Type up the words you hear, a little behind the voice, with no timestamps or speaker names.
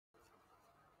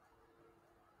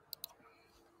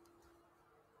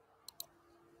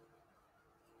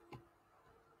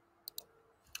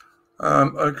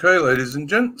Okay, ladies and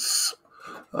gents,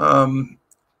 we're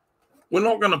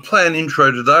not going to play an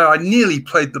intro today. I nearly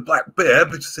played the Black Bear,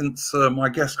 but since my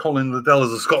guest Colin Liddell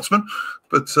is a Scotsman,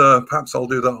 but perhaps I'll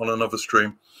do that on another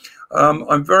stream.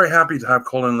 I'm very happy to have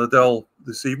Colin Liddell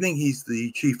this evening. He's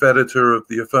the chief editor of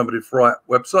the Affirmative Right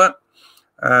website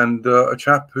and a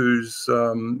chap whose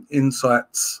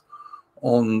insights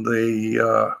on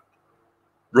the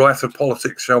right of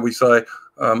politics, shall we say,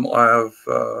 I have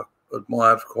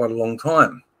admired for quite a long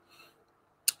time.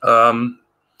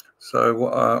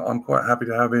 So I'm quite happy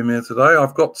to have him here today.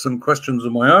 I've got some questions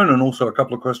of my own and also a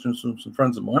couple of questions from some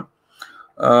friends of mine.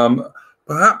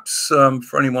 Perhaps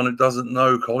for anyone who doesn't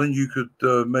know, Colin, you could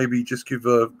maybe just give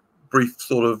a brief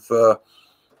sort of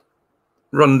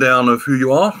rundown of who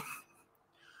you are.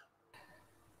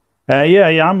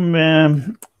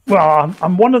 I'm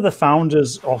one of the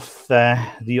founders of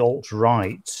the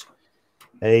alt-right,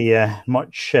 a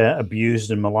much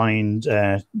abused and maligned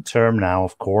term now,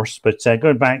 of course. But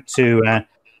going back to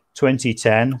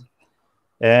 2010,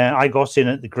 I got in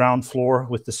at the ground floor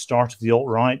with the start of the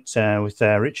alt-right with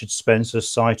Richard Spencer's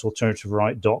site,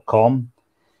 alternativeright.com.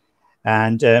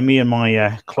 And me and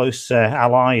my close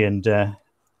ally and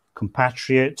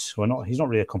compatriot, well, he's not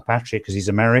really a compatriot because he's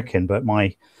American, but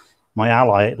my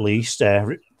ally at least,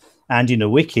 Andy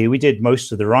Nowicki, we did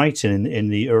most of the writing in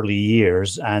the early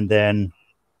years, and then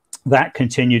that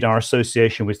continued. Our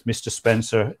association with Mr.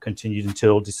 Spencer continued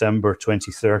until December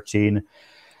 2013,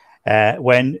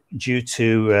 when, due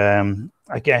to,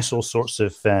 I guess, all sorts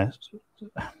of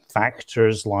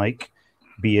factors like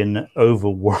being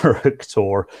overworked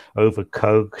or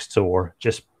overcoked or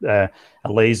just a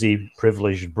lazy,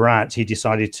 privileged brat, he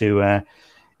decided to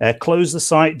close the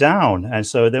site down. And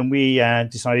so then we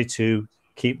decided to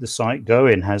keep the site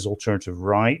going as Alternative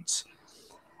Right.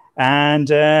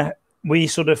 And we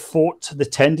sort of fought the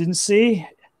tendency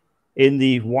in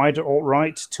the wider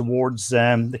alt-right towards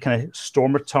the kind of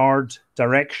Stormertard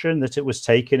direction that it was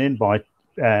taken in by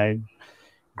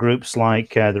groups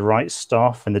like The Right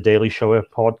Stuff and the Daily Show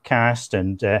podcast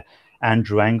and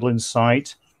Andrew Anglin's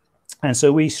site. And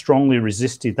so we strongly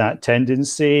resisted that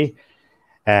tendency,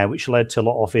 which led to a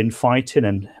lot of infighting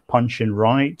and punching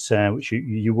right, which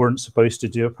you weren't supposed to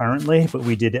do apparently, but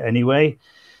we did it anyway.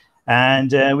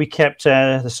 And we kept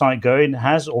the site going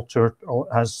as Alternative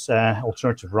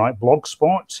Right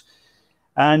blogspot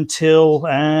until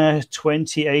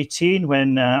 2018,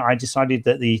 when I decided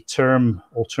that the term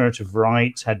Alternative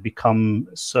Right had become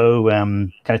so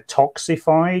kind of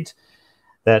toxified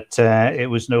that it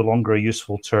was no longer a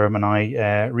useful term, and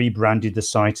I rebranded the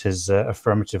site as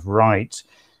Affirmative Right.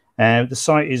 The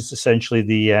site is essentially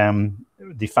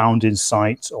the founding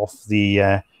site of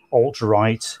the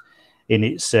alt-right in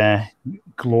its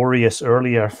glorious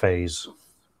earlier phase.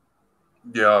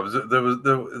 Yeah, there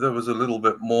was a little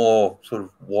bit more sort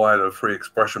of wider free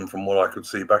expression from what I could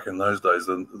see back in those days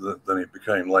than it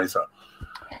became later.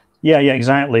 Yeah,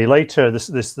 exactly. Later, the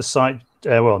site,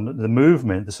 the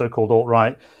movement, the so-called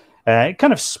alt-right, it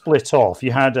kind of split off.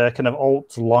 You had a kind of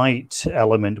alt-light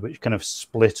element which kind of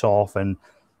split off, and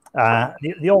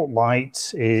the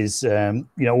alt-light is,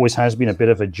 always has been a bit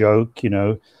of a joke,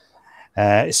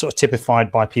 It's sort of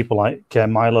typified by people like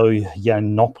Milo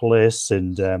Yiannopoulos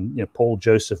and Paul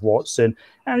Joseph Watson,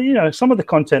 and some of the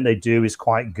content they do is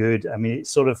quite good. I mean,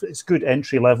 it's good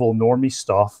entry level normie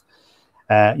stuff.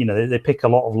 They pick a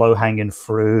lot of low hanging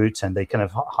fruit, and they kind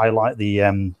of highlight the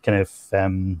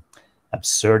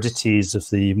absurdities of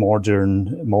the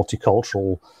modern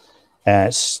multicultural,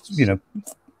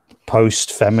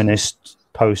 post feminist,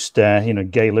 post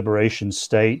gay liberation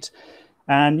state.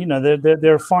 And,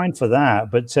 they're fine for that.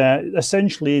 But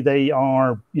essentially, they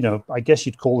are, I guess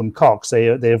you'd call them cocks.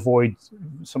 They avoid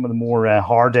some of the more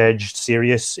hard-edged,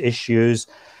 serious issues.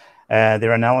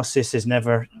 Their analysis is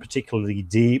never particularly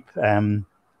deep. And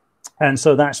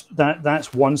so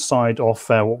that's one side of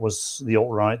what was the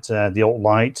alt-right, the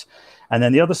alt-light. And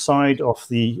then the other side of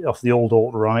the old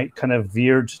alt-right kind of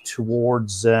veered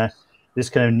towards this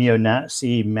kind of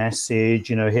neo-Nazi message,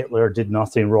 Hitler did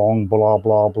nothing wrong, blah,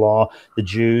 blah, blah. The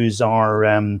Jews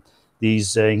are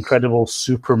these incredible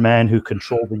supermen who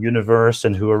control the universe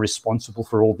and who are responsible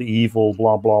for all the evil,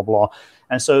 blah, blah, blah.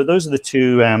 And so those are the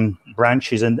two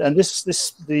branches. And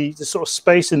the sort of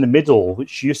space in the middle,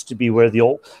 which used to be where the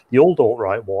old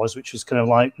alt-right was, which was kind of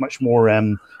like much more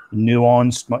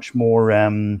nuanced, much more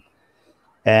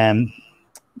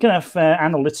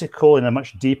analytical in a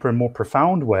much deeper and more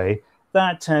profound way.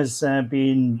 That has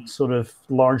been sort of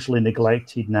largely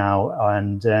neglected now,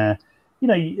 and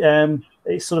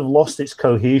it's sort of lost its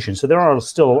cohesion. So there are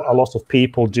still a lot of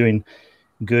people doing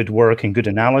good work and good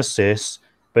analysis,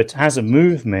 But as a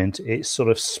movement, it's sort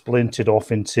of splintered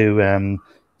off into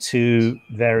two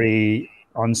very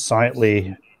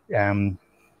unsightly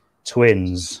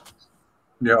twins.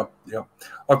 Yeah, yeah.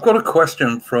 I've got a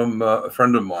question from a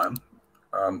friend of mine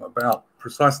about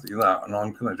precisely that, and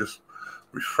I'm going to just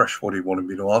refresh what he wanted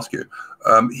me to ask you.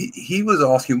 He was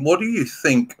asking, what do you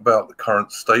think about the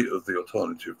current state of the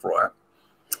alternative right,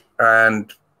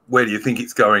 and where do you think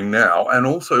it's going now? And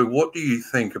also, what do you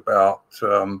think about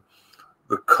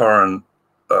the current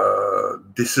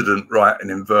dissident right, in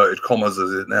inverted commas,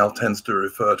 as it now tends to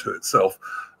refer to itself?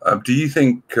 Do you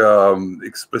think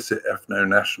explicit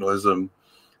ethno-nationalism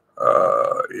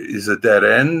is a dead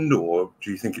end, or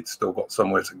do you think it's still got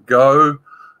somewhere to go?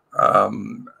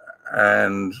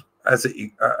 And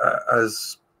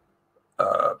as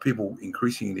people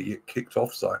increasingly get kicked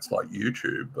off sites like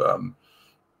YouTube,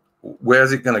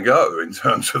 where's it going to go in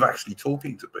terms of actually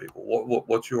talking to people?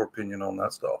 What's your opinion on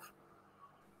that stuff?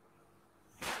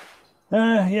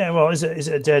 Yeah, well, is it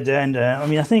a dead end? I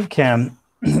mean, I think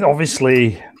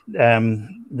obviously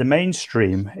the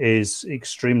mainstream is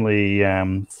extremely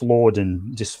flawed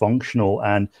and dysfunctional,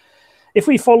 and if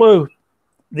we follow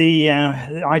the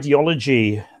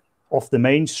ideology of the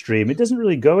mainstream, it doesn't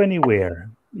really go anywhere.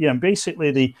 You know,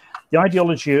 basically the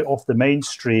ideology of the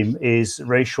mainstream is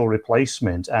racial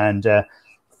replacement and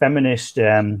feminist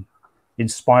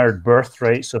inspired birth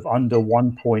rates of under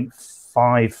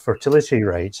 1.5 fertility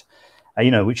rate. You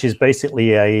know, which is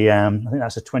basically I think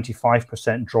that's a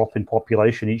 25% drop in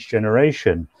population each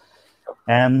generation.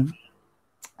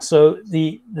 So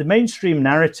the mainstream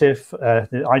narrative,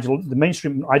 the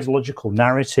mainstream ideological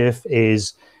narrative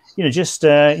is, you know, just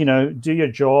you know, do your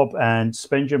job and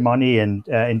spend your money and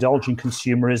indulge in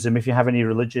consumerism. If you have any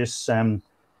religious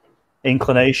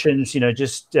inclinations, you know,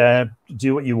 just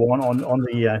do what you want on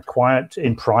the quiet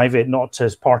in private, not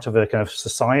as part of a kind of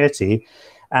society,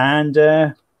 and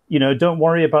you know, don't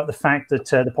worry about the fact that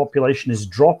the population is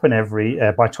dropping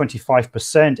by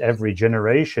 25% every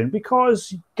generation,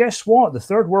 because guess what? The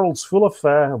third world's full of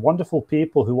wonderful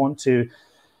people who want to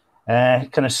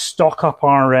kind of stock up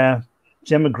our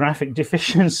demographic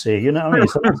deficiency. You know what I mean?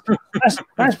 So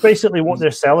that's basically what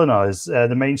they're selling us,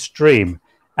 the mainstream.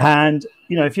 And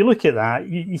you know, if you look at that,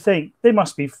 you think they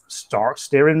must be stark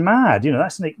staring mad. You know,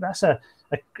 that's the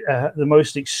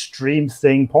most extreme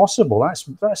thing possible. That's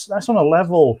on a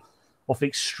level of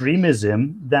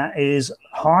extremism that is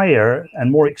higher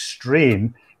and more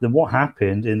extreme than what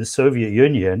happened in the Soviet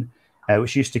Union,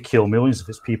 which used to kill millions of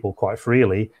its people quite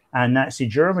freely, and Nazi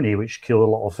Germany, which killed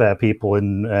a lot of people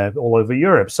in all over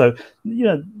Europe. So you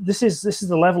know, this is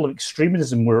the level of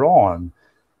extremism we're on.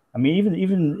 I mean,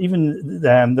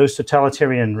 even those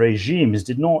totalitarian regimes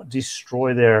did not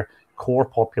destroy their core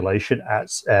population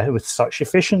with such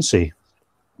efficiency.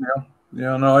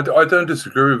 Yeah, no, I don't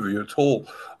disagree with you at all.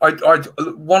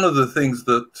 One of the things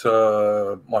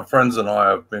that my friends and I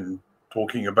have been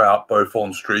talking about, both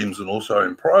on streams and also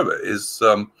in private, is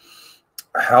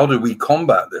how do we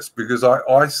combat this? Because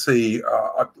I see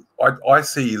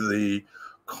the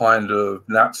kind of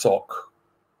NatSoc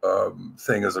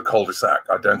thing as a cul-de-sac.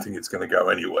 I don't think it's going to go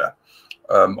anywhere.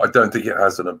 I don't think it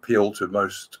has an appeal to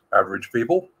most average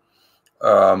people.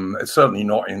 It's certainly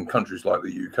not in countries like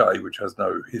the UK, which has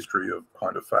no history of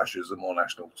kind of fascism or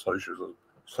national socialism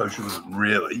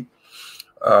really.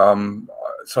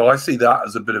 So I see that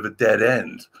as a bit of a dead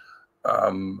end.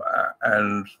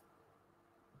 And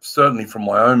certainly from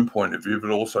my own point of view, but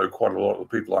also quite a lot of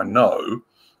the people I know,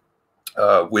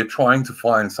 we're trying to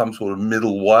find some sort of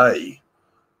middle way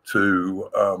to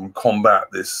combat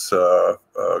this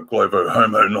globo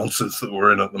homo nonsense that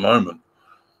we're in at the moment.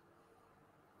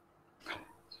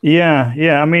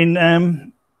 Yeah. I mean,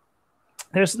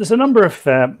 there's a number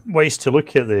of ways to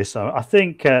look at this. I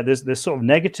think there's sort of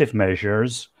negative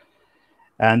measures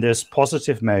and there's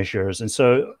positive measures. And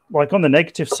so, like on the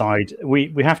negative side,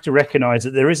 we have to recognize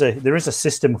that there is a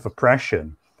system of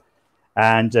oppression,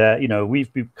 and you know,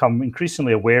 we've become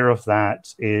increasingly aware of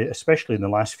that, especially in the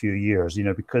last few years. You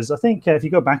know, because I think if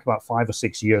you go back about 5 or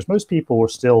 6 years, most people were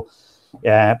still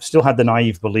had the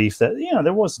naive belief that, you know,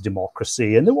 there was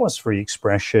democracy and there was free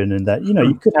expression, and that, you know,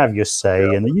 you could have your say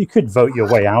and that you could vote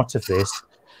your way out of this.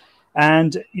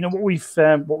 And you know,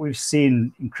 what we've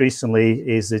seen increasingly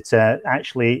is that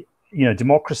actually, you know,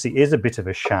 democracy is a bit of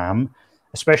a sham,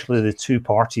 especially the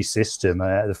two-party system,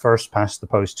 the first past the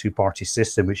post two-party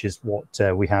system, which is what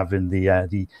we have in the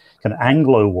kind of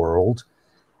Anglo world.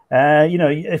 You know,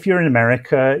 if you're in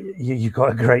America, you've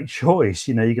got a great choice.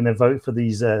 You know, you're going to vote for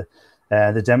these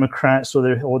the Democrats or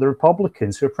the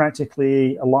Republicans, who are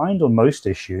practically aligned on most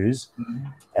issues.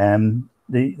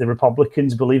 The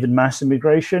Republicans believe in mass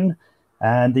immigration.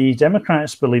 And the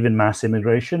Democrats believe in mass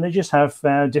immigration. They just have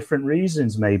different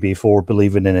reasons, maybe, for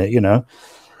believing in it, you know.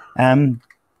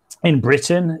 In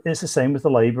Britain, it's the same with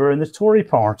the Labour and the Tory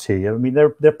party. I mean,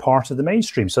 they're part of the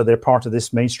mainstream. So they're part of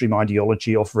this mainstream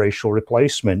ideology of racial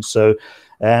replacement. So,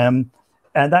 and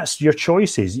that's your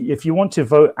choices. If you want to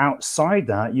vote outside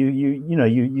that,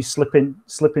 you slip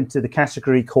into the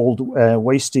category called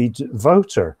wasted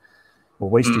voter or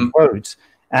wasted vote.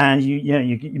 And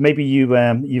maybe you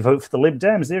vote for the Lib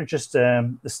Dems. They're just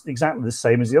exactly the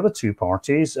same as the other two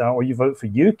parties, or you vote for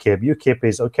UKIP. UKIP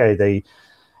is okay. They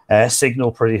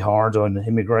signal pretty hard on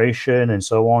immigration and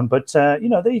so on, but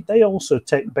they also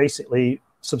basically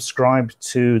subscribe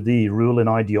to the ruling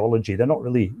ideology. They're not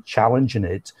really challenging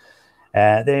it.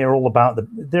 They are all about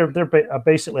they're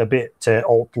basically a bit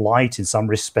alt-light in some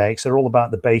respects. They're all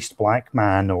about the based black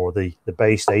man or the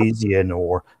based Asian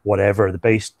or whatever, the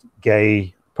based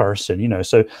gay person, you know.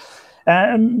 So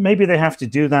maybe they have to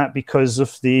do that because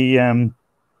of the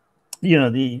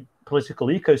the political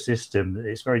ecosystem.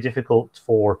 It's very difficult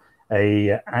for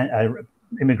a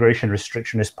immigration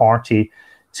restrictionist party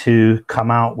to come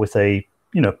out with a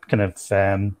kind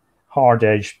of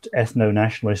hard-edged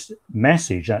ethno-nationalist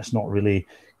message. That's not really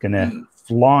going to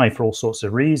fly for all sorts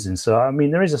of reasons. So I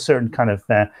mean, there is a certain kind of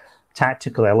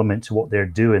tactical element to what they're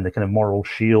doing, the kind of moral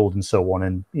shield and so on.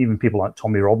 And even people like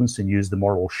Tommy Robinson use the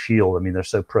moral shield. I mean, they're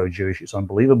so pro-Jewish, it's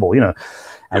unbelievable, you know.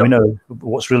 And we know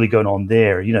what's really going on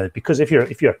there, you know, because if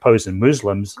you're opposing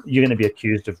Muslims, you're going to be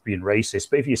accused of being racist.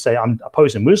 But if you say I'm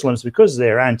opposing Muslims because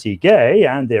they're anti-gay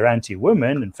and they're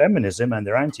anti-women and feminism and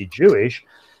they're anti-Jewish,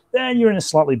 then you're in a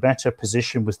slightly better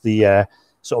position with the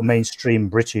sort of mainstream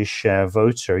British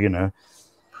voter, you know.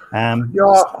 I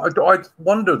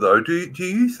wonder though, do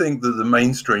you think that the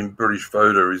mainstream British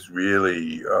voter is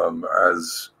really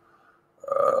as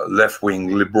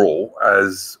left-wing liberal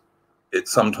as it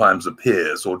sometimes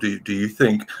appears, or do you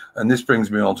think, and this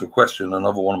brings me on to a question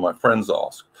another one of my friends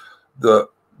asked, that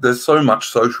there's so much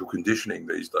social conditioning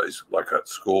these days, like at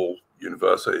school,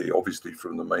 university, obviously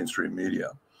from the mainstream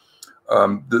media,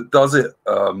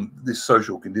 this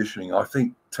social conditioning, I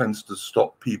think, tends to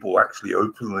stop people actually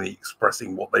openly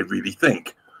expressing what they really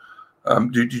think.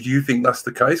 Do you think that's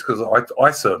the case? Because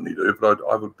I certainly do, but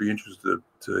I would be interested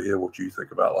to hear what you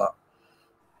think about that.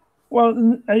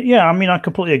 Well, yeah, I mean, I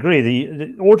completely agree.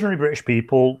 The ordinary British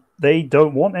people, they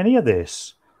don't want any of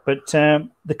this. But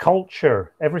the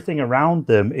culture, everything around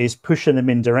them is pushing them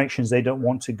in directions they don't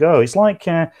want to go. It's like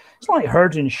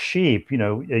herding sheep, you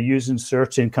know, using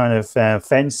certain kind of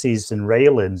fences and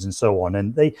railings and so on.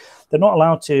 And they're not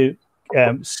allowed to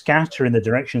scatter in the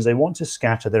directions they want to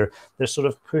scatter. They're sort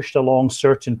of pushed along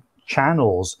certain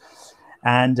channels,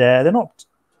 and they're not.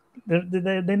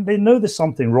 They know there's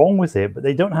something wrong with it, but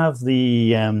they don't have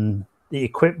the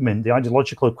equipment, the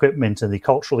ideological equipment, and the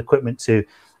cultural equipment to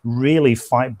really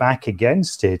fight back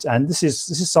against it. And this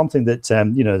is something that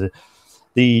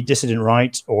the dissident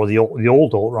right or the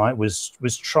old alt-right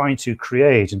was trying to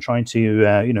create and trying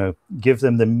to give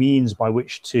them the means by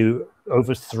which to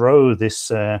overthrow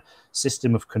this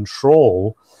system of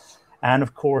control. And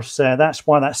of course, that's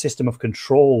why that system of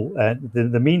control,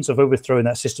 the means of overthrowing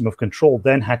that system of control,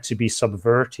 then had to be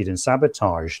subverted and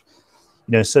sabotaged.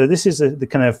 You know, so this is the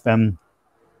kind of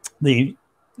the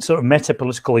sort of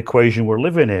meta-political equation we're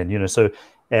living in. You know, so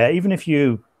even if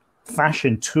you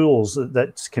fashion tools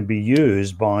that can be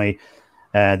used by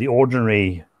the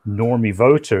ordinary normie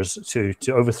voters to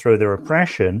overthrow their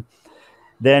oppression,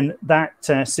 then that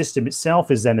system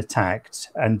itself is then attacked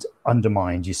and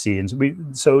undermined, you see.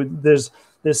 And so there's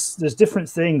different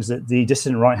things that the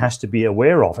dissident right has to be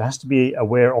aware of. It has to be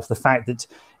aware of the fact that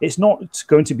it's not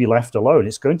going to be left alone.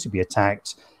 It's going to be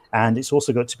attacked. And it's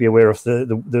also got to be aware of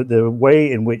the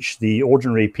way in which the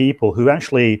ordinary people who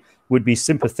actually would be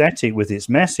sympathetic with its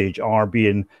message are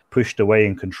being pushed away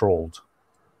and controlled.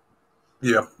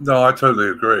 Yeah, no, I totally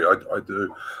agree. I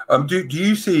do. Do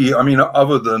you see, I mean,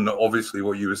 other than obviously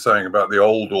what you were saying about the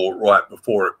old alt-right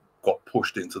before it got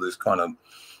pushed into this kind of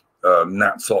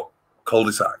Natsock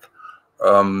cul-de-sac,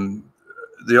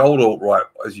 the old alt-right,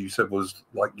 as you said, was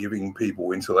like giving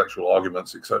people intellectual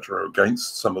arguments, etc.,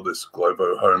 against some of this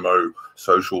globo-homo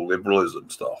social liberalism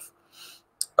stuff.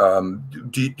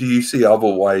 Do you see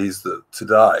other ways that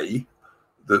today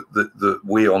that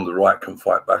we on the right can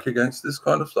fight back against this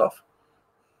kind of stuff?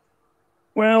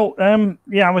 Well,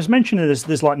 yeah, I was mentioning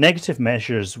there's like negative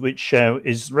measures, which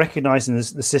is recognizing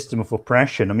the system of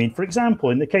oppression. I mean, for example,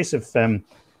 in the case of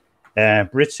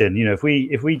Britain, you know, if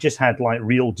we just had like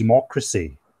real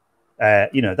democracy,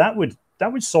 you know, that would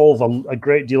solve a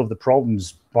great deal of the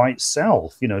problems by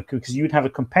itself, you know, because you would have a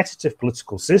competitive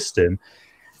political system,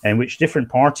 in which different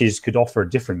parties could offer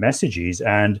different messages,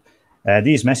 and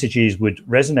these messages would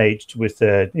resonate with,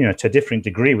 to a different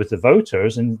degree with the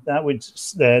voters, and that would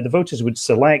the voters would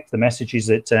select the messages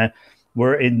that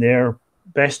were in their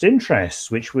best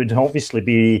interests, which would obviously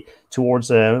be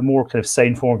towards a more kind of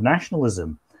sane form of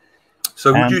nationalism.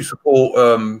 So, would you support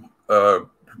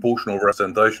proportional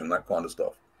representation, that kind of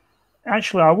stuff?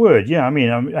 Actually, I would. Yeah, I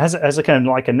mean, as a kind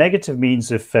of like a negative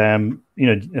means of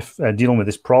dealing with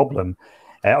this problem,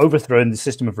 overthrowing the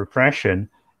system of repression.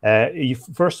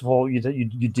 First of all,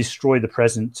 you destroy the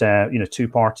present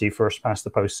two-party first past the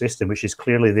post system, which is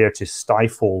clearly there to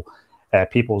stifle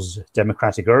people's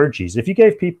democratic urges. If you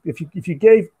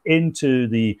gave into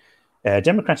the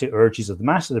democratic urges of the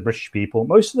mass of the British people,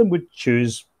 most of them would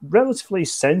choose relatively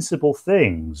sensible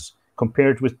things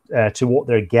compared with to what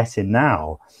they're getting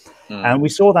now. And we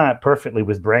saw that perfectly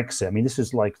with Brexit. I mean, this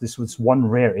was one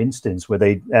rare instance where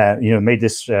they made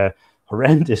this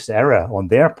horrendous error on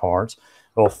their part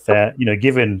of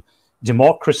giving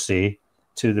democracy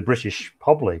to the British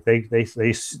public. They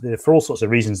for all sorts of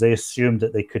reasons, they assumed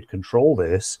that they could control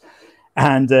this,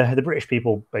 and the British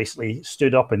people basically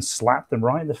stood up and slapped them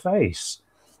right in the face.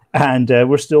 And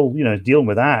we're still dealing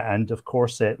with that. And of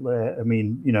course, it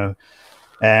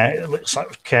looks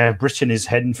like Britain is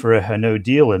heading for a no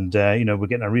deal, and we're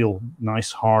getting a real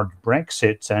nice hard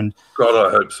Brexit. And God, I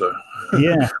hope so.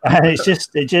 Yeah, it's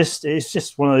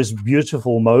just one of those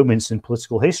beautiful moments in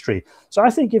political history. So I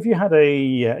think if you had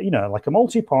a like a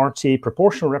multi-party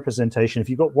proportional representation, if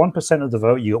you got 1% of the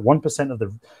vote, you got 1% of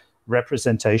the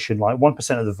representation. Like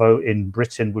 1% of the vote in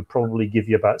Britain would probably give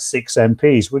you about 6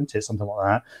 MPs, wouldn't it? Something like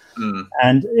that.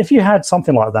 And if you had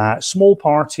something like that, small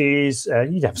parties,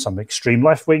 you'd have some extreme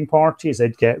left-wing parties,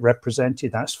 they'd get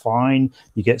represented. That's fine.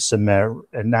 You get some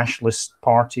nationalist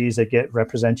parties, they get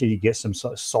represented. You get some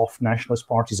sort of soft nationalist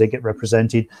parties, they get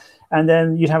represented. And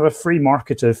then you'd have a free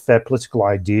market of political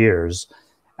ideas.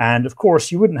 And of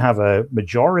course, you wouldn't have a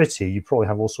majority. You'd probably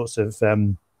have all sorts of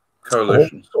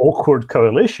coalitions, awkward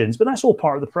coalitions, but that's all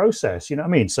part of the process. You know what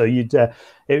I mean? So you'd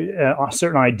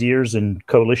certain ideas and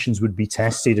coalitions would be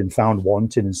tested and found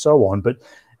wanting and so on. But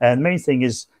the main thing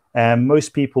is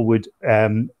most people would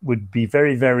be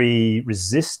very, very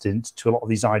resistant to a lot of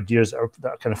these ideas that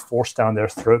are kind of forced down their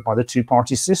throat by the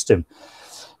two-party system.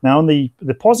 Now, on the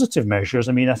positive measures,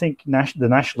 I mean, I think the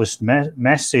nationalist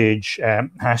message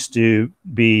has to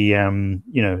be,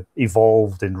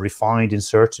 evolved and refined in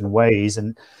certain ways,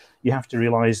 and you have to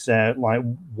realize, like,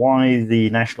 why the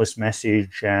nationalist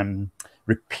message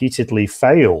repeatedly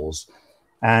fails.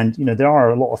 And there are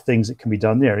a lot of things that can be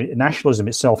done there. Nationalism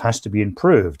itself has to be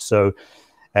improved. So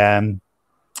there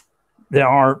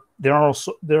are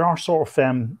sort of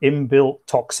inbuilt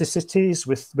toxicities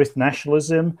with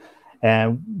nationalism.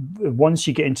 Once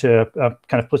you get into a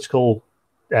kind of political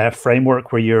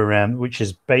framework where you're, which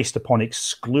is based upon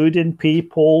excluding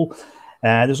people,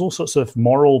 there's all sorts of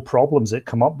moral problems that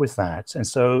come up with that. And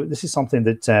so this is something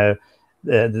that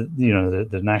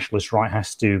the nationalist right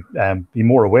has to be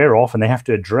more aware of, and they have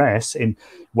to address in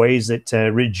ways that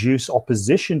reduce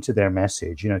opposition to their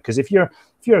message. Because if you're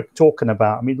talking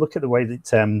about, I mean, look at the way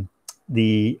that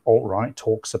the alt-right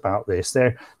talks about this.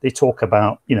 They talk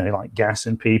about, like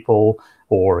gassing people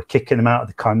or kicking them out of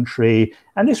the country.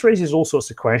 And this raises all sorts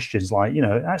of questions like,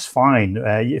 that's fine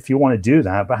if you want to do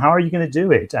that, but how are you going to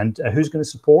do it? And who's going to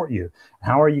support you?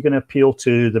 How are you going to appeal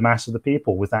to the mass of the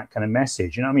people with that kind of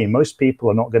message? You know what I mean? Most people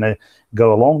are not going to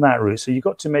go along that route. So you've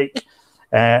got to make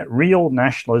real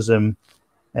nationalism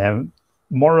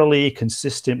morally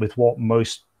consistent with what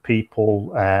most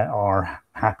people are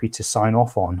happy to sign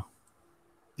off on.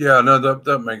 Yeah, no,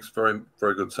 that makes very,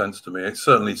 very good sense to me. It's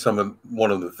certainly one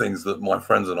of the things that my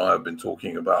friends and I have been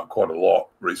talking about quite a lot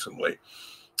recently.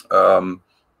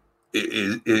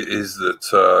 Is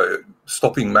that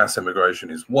stopping mass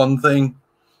immigration is one thing,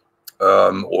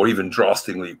 or even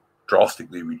drastically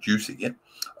reducing it.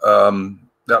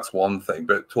 That's one thing.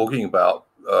 But talking about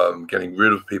getting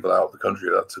rid of people out of the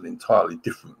country, that's an entirely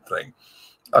different thing.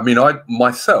 I mean,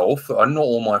 myself, and not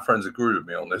all my friends agree with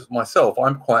me on this. Myself,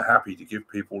 I'm quite happy to give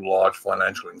people large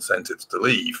financial incentives to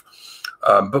leave,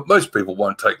 but most people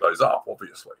won't take those up,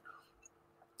 obviously.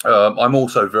 I'm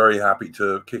also very happy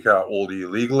to kick out all the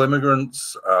illegal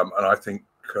immigrants, and I think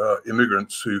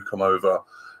immigrants who come over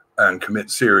and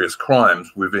commit serious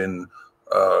crimes within,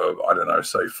 I don't know,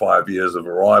 say 5 years of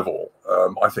arrival,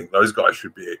 I think those guys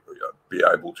should be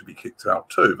able to be kicked out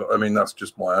too. But I mean, that's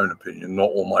just my own opinion. Not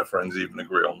all my friends even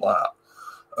agree on that.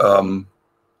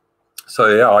 So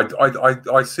yeah,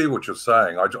 I see what you're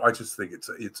saying. I just think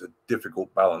it's a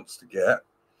difficult balance to get.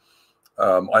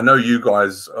 I know you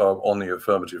guys are on the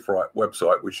Affirmative Right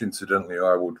website, which incidentally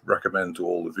I would recommend to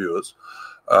all the viewers.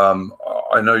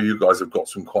 I know you guys have got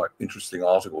some quite interesting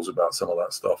articles about some of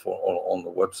that stuff on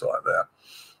the website there.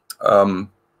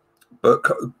 But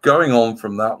going on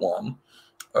from that one,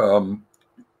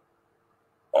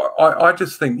 I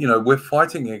just think, you know, we're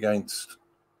fighting against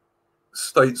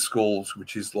state schools,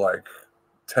 which is like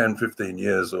 10, 15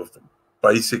 years of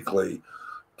basically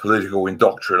political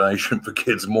indoctrination for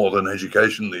kids more than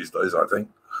education these days, I think.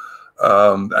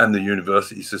 And the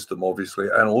university system, obviously,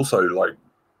 and also like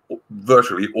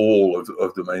virtually all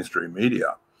of the mainstream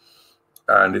media.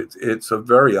 And it's a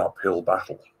very uphill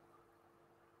battle.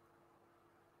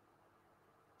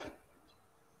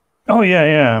 Oh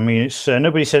yeah. I mean, it's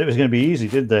nobody said it was going to be easy,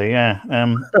 did they? Yeah.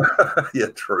 Yeah,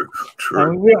 true. I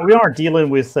mean, we are dealing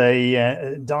with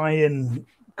a dying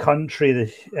country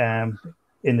that,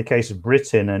 in the case of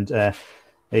Britain, and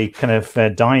a kind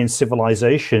of dying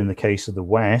civilization in the case of the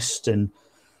West, and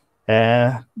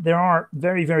there are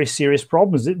very, very serious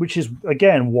problems, which is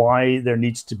again why there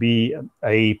needs to be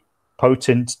a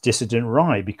potent dissident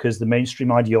right, because the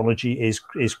mainstream ideology is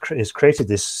created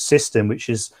this system which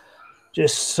is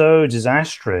just so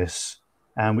disastrous,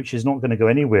 and which is not going to go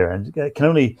anywhere, and they can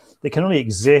only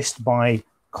exist by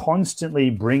constantly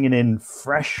bringing in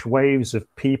fresh waves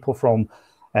of people from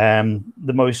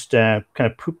the most kind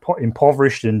of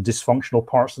impoverished and dysfunctional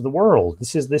parts of the world.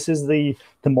 This is the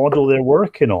model they're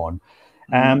working on.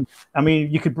 I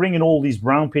mean, you could bring in all these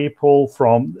brown people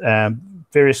from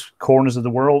various corners of the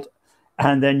world,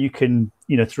 and then you can,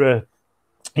 you know, through an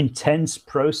intense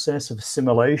process of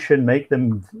assimilation, make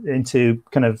them into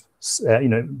kind of, you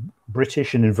know,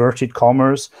 British in inverted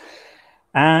commas.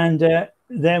 And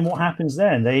then what happens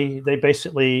then? They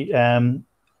basically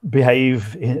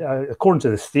behave, according to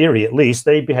this theory at least,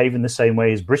 they behave in the same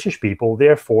way as British people.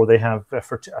 Therefore, they have a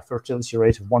fertility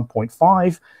rate of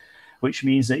 1.5, which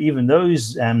means that even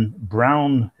those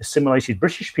brown assimilated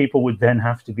British people would then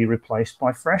have to be replaced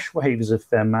by fresh waves of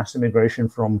mass immigration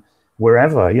from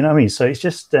wherever. You know what I mean? So it's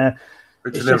just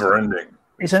it's never ending.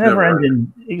 It's a never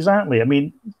ending. Exactly. I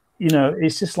mean, you know,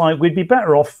 it's just like we'd be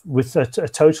better off with a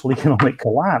total economic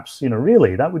collapse. You know,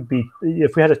 really, that would be,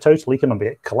 if we had a total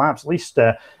economic collapse, at least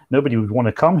nobody would want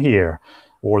to come here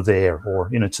or there, or,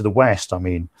 you know, to the West. I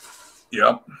mean,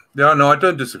 yeah, no, I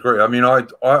don't disagree. I mean, I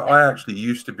actually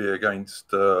used to be against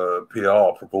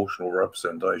PR, proportional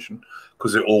representation,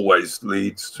 because it always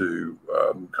leads to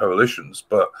coalitions.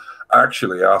 But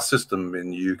actually, our system in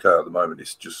the UK at the moment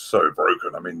is just so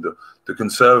broken. I mean, the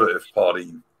Conservative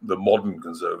Party, the modern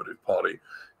Conservative Party,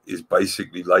 is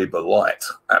basically Labour light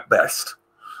at best.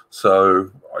 So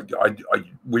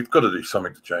we've got to do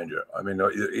something to change it. I mean,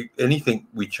 anything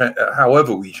we change,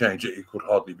 however we change it, it could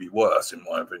hardly be worse, in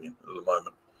my opinion, at the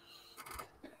moment.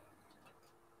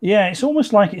 Yeah, it's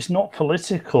almost like it's not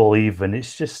political even.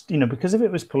 It's just, you know, because if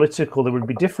it was political, there would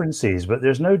be differences, but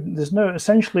there's no,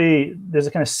 essentially, there's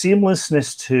a kind of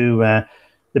seamlessness to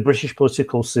the British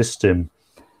political system.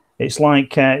 It's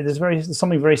like there's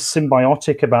something very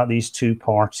symbiotic about these two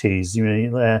parties.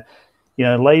 You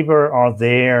know, Labour are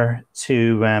there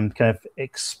to kind of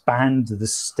expand the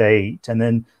state, and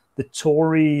then the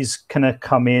Tories kind of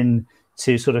come in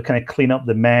to sort of kind of clean up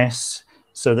the mess,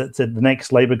 so that the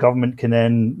next Labour government can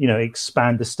then, you know,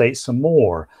 expand the state some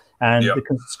more. And the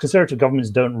Conservative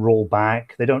governments don't roll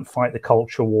back. They don't fight the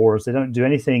culture wars. They don't do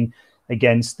anything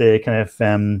against the kind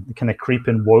of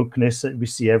creeping wokeness that we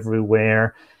see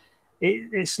everywhere.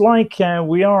 It's like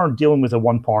we are dealing with a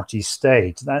one-party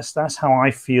state. That's how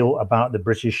I feel about the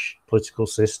British political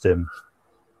system.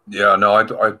 Yeah, no,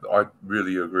 I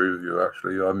really agree with you,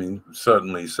 actually. I mean,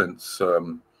 certainly since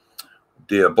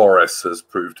dear Boris has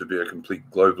proved to be a complete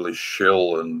globalist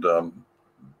shill and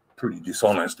pretty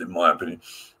dishonest, in my opinion.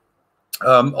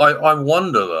 I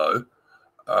wonder,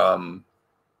 though,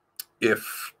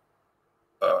 if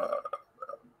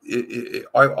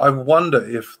I wonder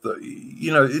if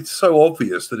you know, it's so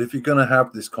obvious that if you're going to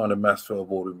have this kind of mass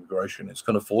fail-board immigration, it's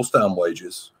going to force down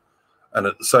wages, and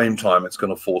at the same time, it's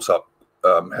going to force up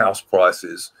house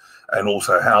prices and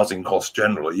also housing costs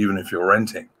generally, even if you're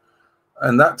renting.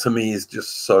 And that to me is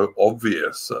just so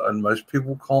obvious, and most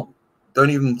people don't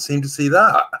even seem to see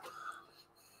that.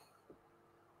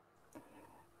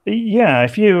 Yeah,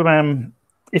 if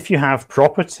you have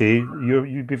property,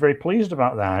 you'd be very pleased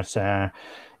about that.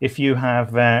 If you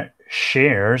have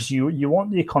shares, you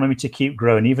want the economy to keep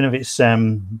growing, even if it's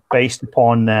based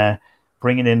upon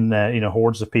bringing in you know,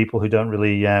 hordes of people who don't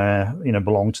really you know,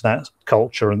 belong to that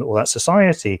culture and or that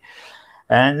society.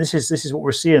 And this is what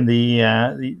we're seeing. The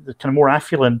kind of more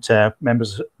affluent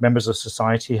members of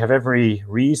society have every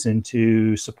reason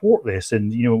to support this,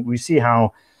 and we see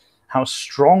how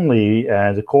strongly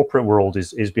the corporate world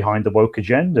is behind the woke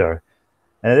agenda.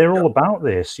 They're all about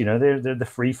this. They're the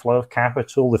free flow of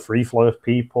capital, the free flow of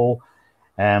people.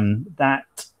 That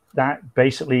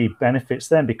basically benefits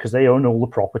them because they own all the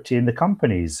property in the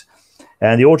companies.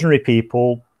 And the ordinary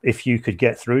people, if you could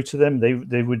get through to them, they would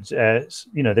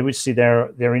they would see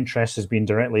their interests as being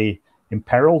directly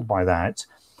imperiled by that.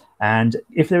 And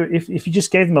if you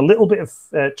just gave them a little bit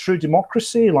of true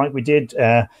democracy, like we did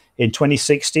in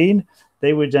 2016,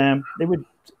 they would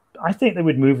I think they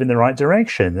would move in the right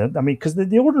direction. I mean, because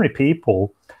the ordinary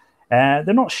people, they're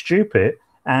not stupid,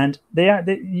 and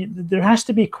there has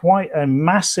to be quite a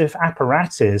massive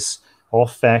apparatus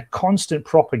of constant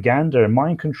propaganda and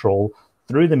mind control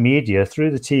through the media, through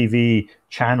the TV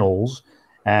channels,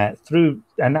 through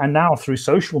now through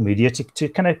social media to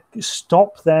kind of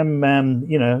stop them,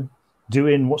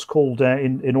 doing what's called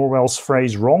in Orwell's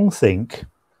phrase "wrongthink."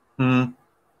 Mm.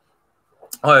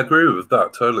 I agree with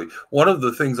that totally. One of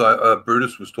the things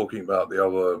Brutus was talking about the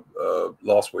other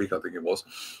last week, I think it was,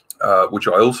 which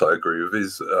I also agree with,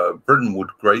 is Britain would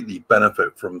greatly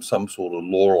benefit from some sort of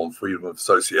law on freedom of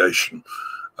association.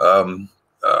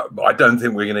 I don't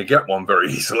think we're going to get one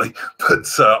very easily, but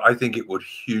I think it would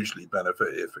hugely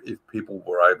benefit if people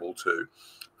were able to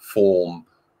form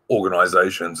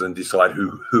organizations and decide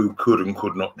who could and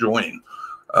could not join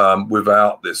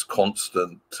without this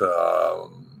constant,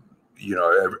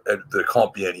 there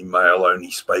can't be any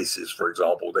male-only spaces, for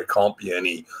example. There can't be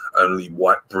any only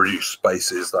white British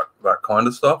spaces, that kind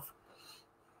of stuff.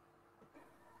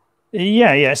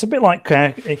 Yeah, it's a bit like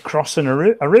crossing a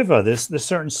river. There's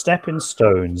certain stepping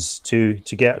stones to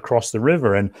get across the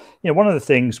river, and one of the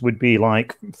things would be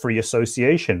like free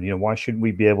association. Why shouldn't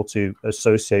we be able to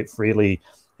associate freely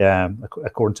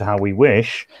according to how we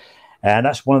wish? And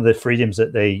that's one of the freedoms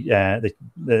that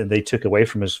they took away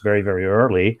from us very, very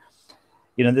early.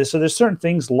 So there's certain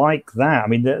things like that. I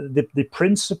mean, the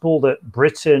principle that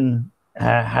Britain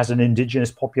has an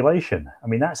indigenous population. I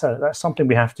mean, that's something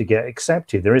we have to get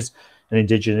accepted. There is an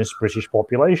indigenous British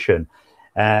population.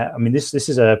 I mean, this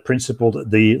is a principle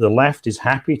that the left is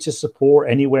happy to support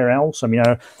anywhere else. I mean,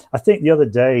 I think the other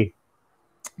day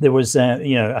there was,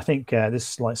 I think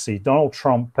let's see, Donald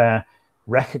Trump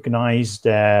recognized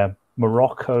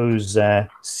Morocco's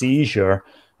seizure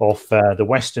of the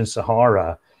Western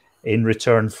Sahara in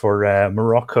return for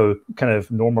Morocco kind of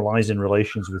normalizing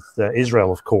relations with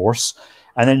Israel, of course.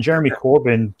 And then Jeremy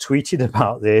Corbyn tweeted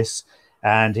about this,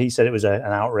 and he said it was an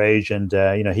outrage. And,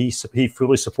 he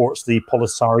fully supports the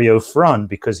Polisario Front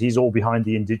because he's all behind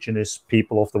the indigenous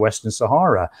people of the Western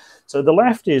Sahara. So the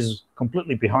left is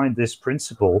completely behind this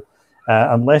principle,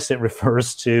 unless it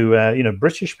refers to,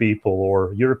 British people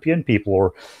or European people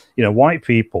or, white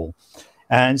people.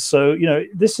 And so,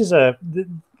 this is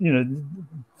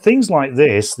things like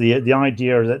this, the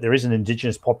idea that there is an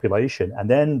indigenous population, and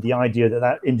then the idea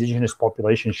that indigenous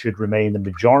population should remain the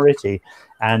majority,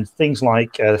 and things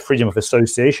like the freedom of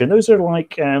association, those are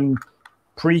like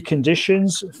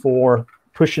preconditions for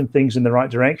pushing things in the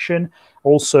right direction.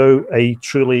 Also, a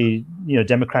truly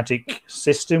democratic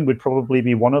system would probably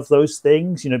be one of those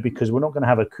things, because we're not going to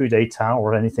have a coup d'etat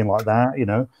or anything like that,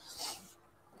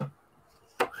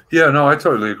 Yeah, no, I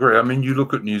totally agree. I mean, you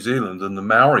look at New Zealand, and the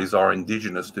Maoris are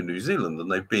indigenous to New Zealand, and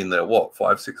they've been there,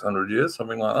 500-600 years,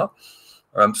 something like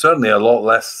that. Certainly a lot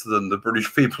less than the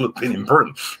British people have been in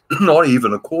Britain, not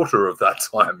even a quarter of that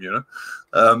time,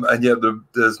 and yet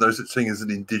there's no such thing as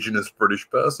an indigenous British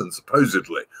person,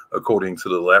 supposedly, according to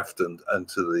the left and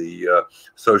to the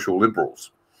social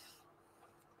liberals.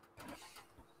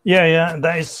 Yeah,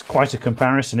 that is quite a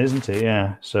comparison, isn't it?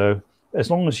 Yeah, so as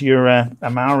long as you're a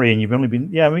Maori and you've only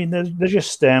been, they're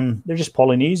just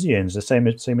Polynesians, the same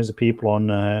as the people on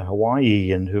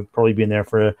Hawaii, and who've probably been there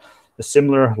for a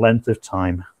similar length of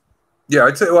time. Yeah,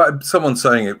 I'd say someone's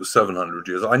saying it was 700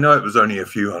 years. I know it was only a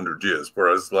few hundred years,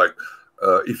 whereas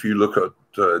if you look at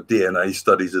DNA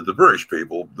studies of the British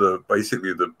people,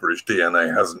 basically the British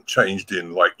DNA hasn't changed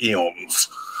in eons.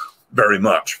 Very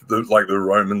much. The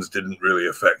Romans didn't really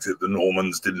affect it. The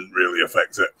Normans didn't really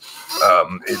affect it.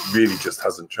 It really just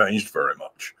hasn't changed very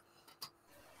much.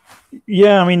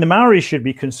 Yeah, I mean, the Maoris should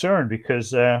be concerned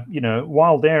because,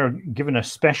 while they're given a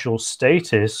special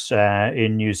status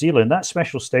in New Zealand, that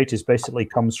special status basically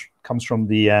comes from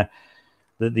the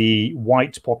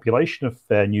white population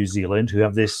of New Zealand, who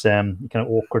have this kind of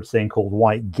awkward thing called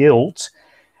white guilt.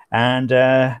 And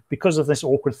because of this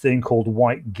awkward thing called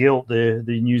white guilt, the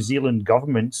New Zealand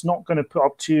government's not going to put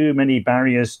up too many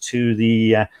barriers to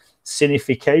the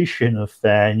Sinification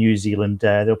of New Zealand.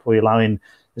 They'll probably allow in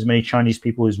as many Chinese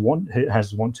people as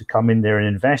want to come in there and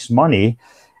invest money.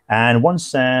 And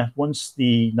once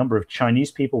the number of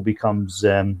Chinese people becomes,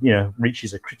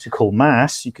 reaches a critical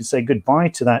mass, you can say goodbye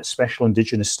to that special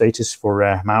indigenous status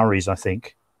for Maoris, I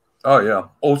think. Oh, yeah.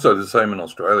 Also the same in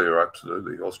Australia,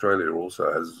 absolutely. Australia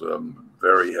also has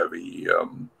very heavy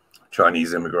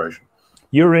Chinese immigration.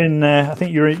 You're in, I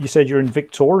think you said you're in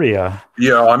Victoria.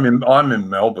 Yeah, I'm in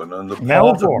Melbourne, and the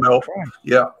part of Melbourne,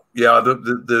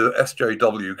 the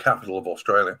SJW capital of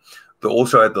Australia, that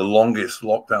also had the longest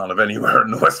lockdown of anywhere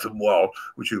in the Western world,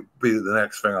 which will be the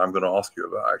next thing I'm going to ask you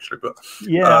about, actually. But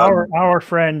yeah, our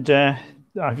friend,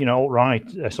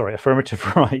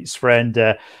 affirmative rights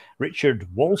friend, Richard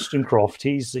Wollstonecroft,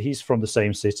 he's from the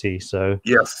same city. So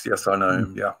yes, I know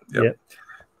him. Yeah.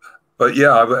 But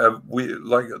yeah, we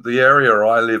like the area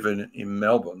I live in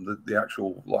Melbourne. The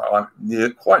actual, I'm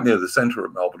quite near the centre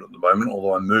of Melbourne at the moment,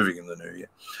 although I'm moving in the new year.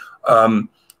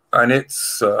 And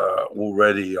it's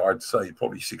already, I'd say,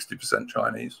 probably 60%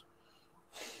 Chinese.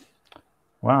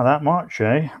 Wow, that much,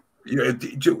 eh? Yeah,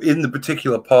 in the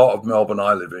particular part of Melbourne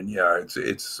I live in, yeah,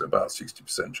 it's about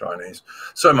 60% Chinese.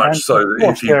 So much so that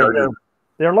if you go to,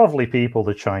 they're lovely people,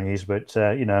 the Chinese, but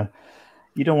you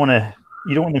don't want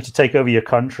them to take over your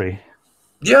country.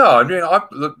 Yeah, I mean,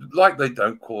 like they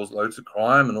don't cause loads of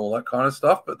crime and all that kind of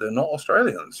stuff, but they're not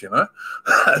Australians, and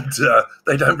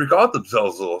they don't regard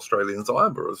themselves as Australians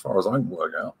either, as far as I can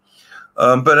work out.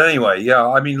 But anyway, yeah,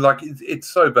 I mean, like it's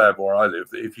so bad where I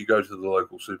live that if you go to the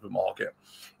local supermarket,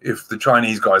 if the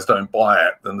Chinese guys don't buy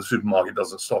it, then the supermarket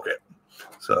doesn't stock it.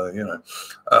 So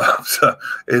so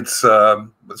it's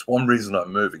one reason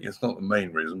I'm moving. It's not the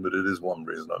main reason, but it is one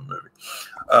reason I'm moving.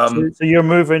 So you're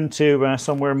moving to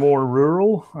somewhere more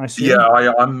rural, I see. Yeah,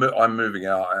 I'm moving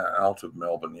out of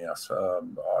Melbourne. Yes,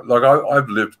 like I've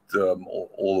lived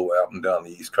all the way up and down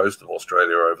the east coast of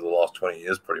Australia over the last 20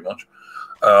 years, pretty much.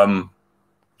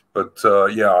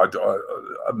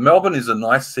 Melbourne is a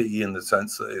nice city in the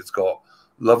sense that it's got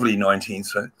lovely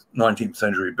 19th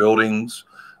century buildings.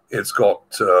 It's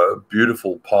got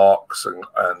beautiful parks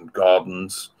and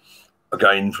gardens,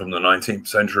 again from the 19th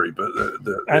century. But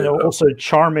also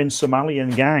charming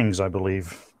Somalian gangs, I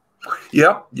believe.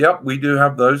 Yep, we do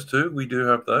have those too. We do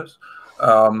have those,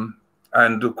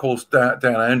 and of course Dan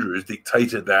Andrews,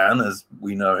 Dictator Dan, as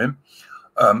we know him,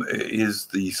 is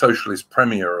the socialist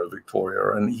premier of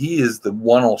Victoria, and he is the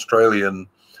one Australian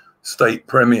state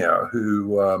premier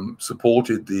who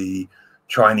supported the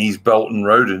Chinese Belt and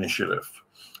Road Initiative,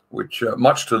 which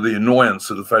much to the annoyance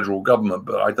of the federal government,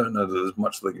 but I don't know that there's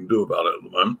much they can do about it at the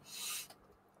moment.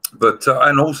 But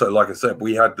and also, like I said,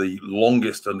 we had the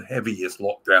longest and heaviest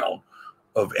lockdown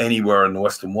of anywhere in the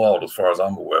Western world, as far as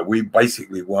I'm aware. We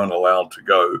basically weren't allowed to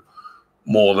go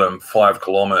more than 5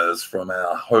 kilometers from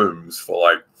our homes for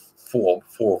like four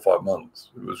or 5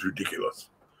 months. It was ridiculous.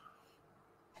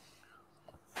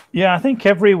 Yeah, I think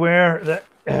everywhere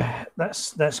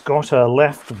that's got a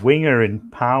left winger in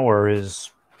power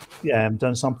is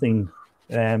done something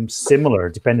similar,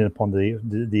 depending upon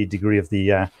the degree of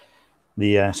the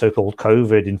so-called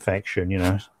COVID infection.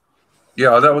 Yeah,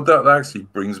 that actually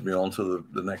brings me on to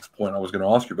the next point I was going to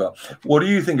ask you about. What do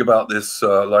you think about this?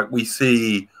 Like we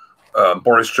see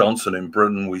Boris Johnson in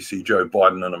Britain, we see Joe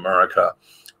Biden in America,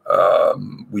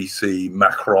 we see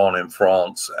Macron in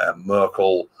France and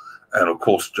Merkel, and of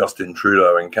course Justin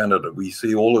Trudeau in Canada. We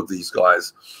see all of these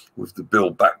guys with the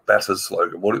Build Back Better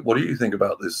slogan. What do you think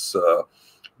about this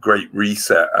Great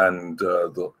Reset and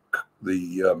the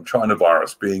China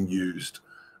virus being used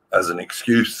as an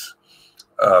excuse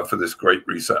for this Great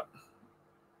Reset?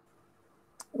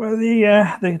 Well,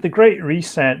 the Great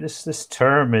Reset, this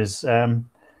term is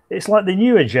it's like the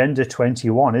new Agenda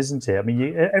 21, isn't it? I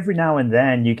mean, every now and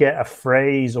then you get a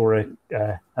phrase or an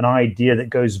idea that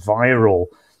goes viral,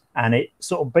 and it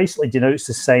sort of basically denotes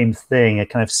the same thing, a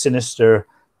kind of sinister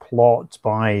plot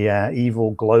by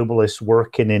evil globalists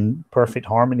working in perfect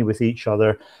harmony with each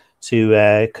other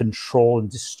to control and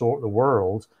distort the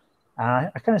world. I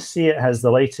kind of see it as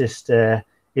the latest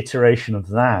iteration of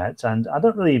that, and I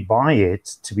don't really buy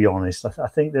it, to be honest. I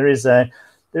think there's a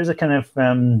kind of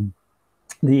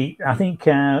I think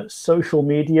social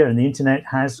media and the internet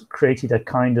has created a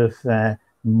kind of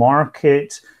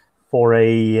market for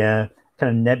a kind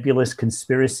of nebulous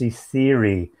conspiracy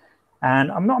theory,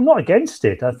 and I'm not against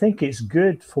it. I think it's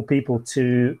good for people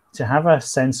to have a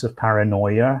sense of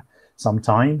paranoia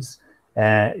sometimes.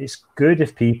 It's good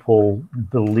if people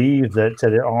believe that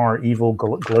there are evil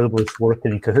globalists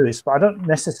working in cahoots, but I don't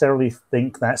necessarily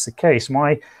think that's the case.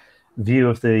 My view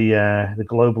of the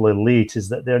global elite is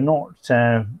that they're not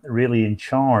really in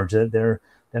charge. They're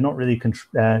they're not really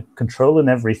controlling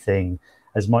everything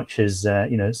as much as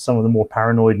you know, some of the more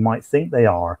paranoid might think they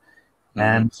are.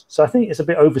 And so I think it's a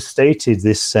bit overstated,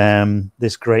 this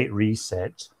this Great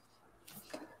Reset.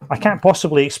 I can't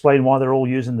possibly explain why they're all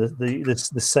using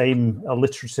the same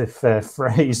alliterative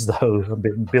phrase, though.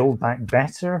 Build back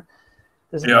better.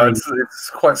 Yeah, it's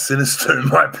quite sinister in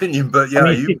my opinion, but yeah,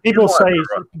 I mean, people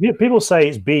say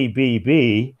it's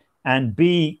B, and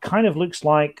B kind of looks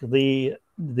like the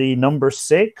number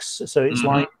 6, so it's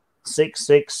like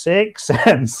 666,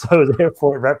 and so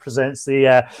therefore it represents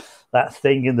the that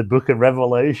thing in the Book of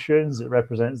Revelations. It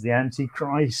represents the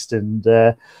Antichrist, and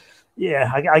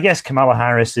yeah, I guess Kamala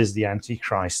Harris is the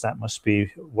Antichrist. That must be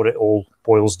what it all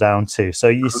boils down to. So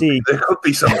you see, there could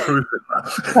be some truth in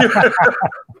that.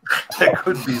 There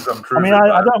could be some truth. I mean,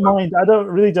 I don't mind. I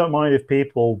really don't mind if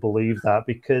people believe that,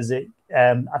 because it.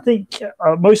 I think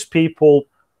most people,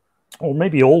 or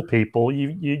maybe all people,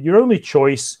 your only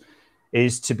choice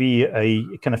is to be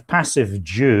a kind of passive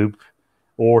dupe,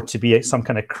 or to be some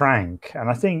kind of crank. And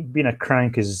I think being a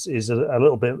crank is a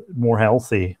little bit more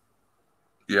healthy.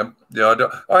 Yeah,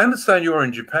 I understand you're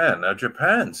in Japan. Now,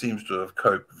 Japan seems to have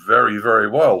coped very, very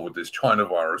well with this China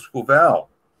virus without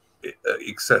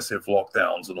excessive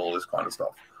lockdowns and all this kind of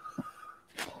stuff.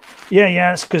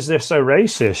 Yeah, it's because they're so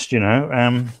racist, you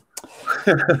know.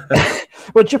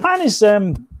 Well, Japan is,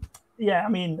 yeah, I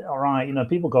mean, all right, you know,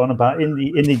 people go on about in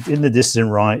the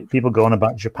dissident right, people go on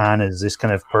about Japan as this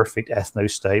kind of perfect ethno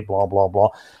state, blah blah blah.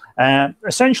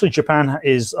 Essentially, Japan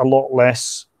is a lot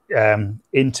less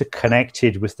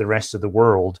interconnected with the rest of the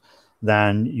world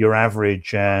than your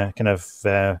average kind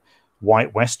of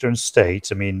white Western state.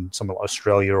 I mean, something like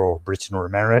Australia or Britain or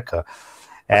America.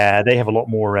 They have a lot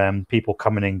more people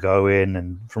coming and going,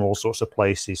 and from all sorts of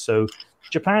places. So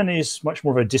Japan is much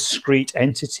more of a discrete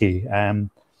entity. And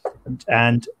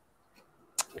one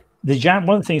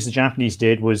of the things the Japanese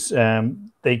did was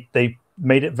they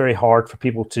made it very hard for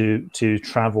people to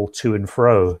travel to and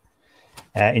fro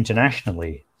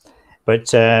internationally.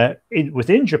 But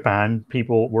within Japan,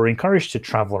 people were encouraged to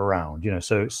travel around, you know,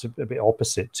 so it's a bit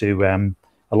opposite to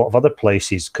a lot of other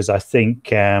places, because I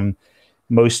think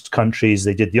most countries,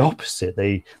 they did the opposite.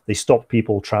 They stopped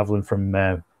people traveling from,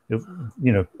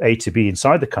 you know, A to B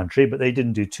inside the country, but they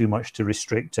didn't do too much to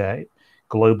restrict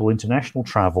global international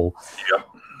travel. Yep.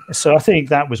 So I think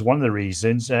that was one of the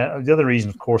reasons. The other reason,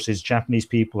 of course, is Japanese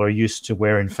people are used to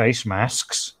wearing face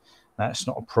masks. That's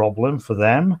not a problem for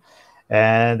them.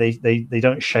 They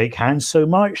don't shake hands so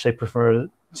much. They prefer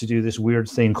to do this weird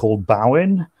thing called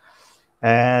bowing.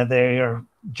 They are,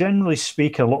 generally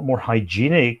speaking, a lot more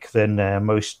hygienic than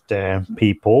most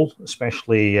people,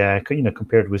 especially you know,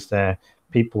 compared with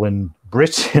people in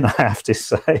Britain, I have to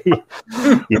say.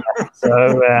 Yeah.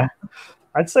 So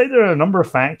I'd say there are a number of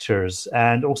factors,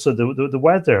 and also the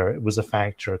weather was a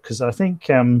factor, because I think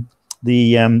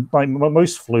like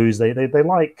most flus, they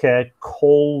like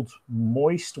cold,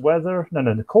 moist weather.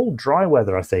 No, cold, dry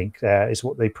weather, I think, is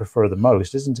what they prefer the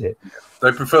most, isn't it?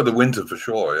 They prefer the winter for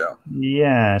sure, yeah.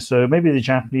 Yeah, so maybe the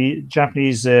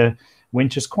Japanese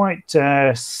winter's quite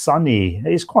sunny.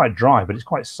 It's quite dry, but it's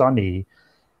quite sunny.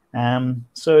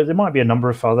 So there might be a number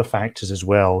of other factors as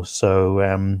well.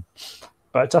 So,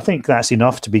 but I think that's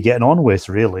enough to be getting on with,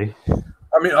 really.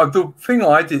 I mean, the thing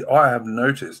I have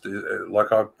noticed is,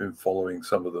 like, I've been following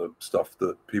some of the stuff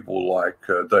that people like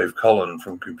Dave Cullen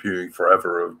from Computing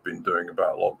Forever have been doing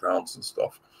about lockdowns and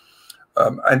stuff.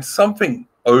 And something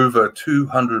over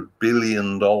 $200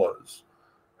 billion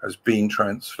has been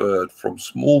transferred from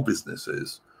small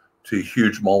businesses to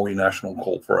huge multinational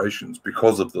corporations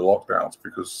because of the lockdowns,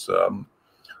 because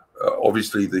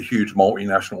obviously the huge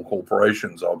multinational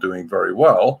corporations are doing very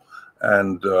well,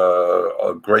 and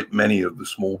a great many of the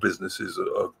small businesses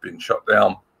have been shut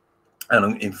down,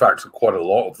 and in fact quite a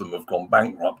lot of them have gone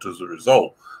bankrupt as a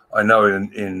result. I know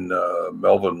in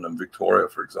Melbourne and Victoria,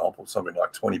 for example, something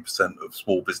like 20% of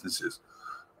small businesses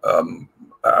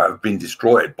have been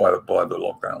destroyed by the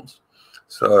lockdowns.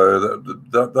 So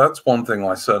that's one thing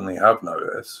I certainly have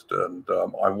noticed, and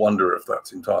I wonder if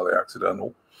that's entirely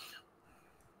accidental.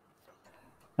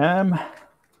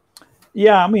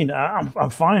 Yeah, I mean, I'm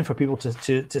fine for people to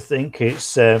think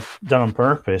it's done on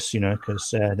purpose, you know,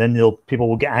 because then people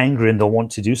will get angry and they'll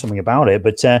want to do something about it.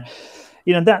 But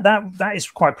you know, that is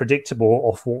quite predictable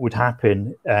of what would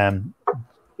happen in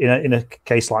a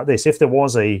case like this. If there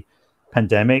was a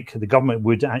pandemic, the government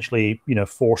would actually, you know,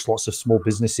 force lots of small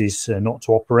businesses not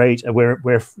to operate,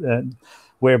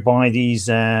 whereby these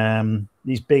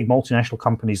big multinational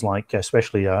companies, like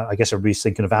especially I guess everybody's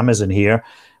thinking of Amazon here,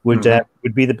 would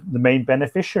be the main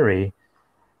beneficiary.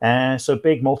 So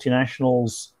big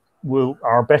multinationals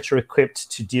are better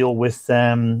equipped to deal with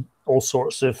all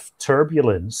sorts of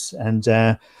turbulence. And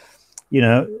you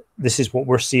know, this is what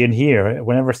we're seeing here.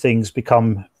 Whenever things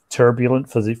become turbulent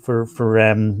for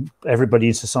everybody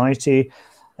in society,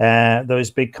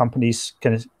 those big companies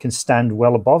can stand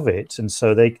well above it, and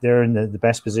so they're in the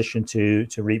best position to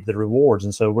reap the rewards.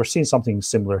 And so we're seeing something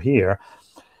similar here.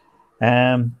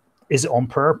 Is it on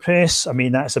purpose? I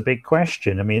mean, that's a big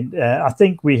question. I mean, I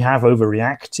think we have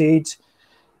overreacted,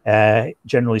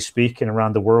 generally speaking,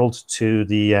 around the world to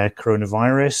the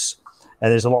coronavirus.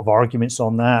 There's a lot of arguments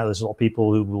on that. There's a lot of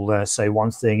people who will say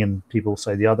one thing and people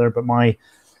say the other. But my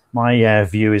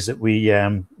view is that we,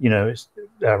 you know,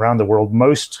 around the world,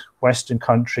 most Western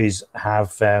countries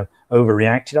have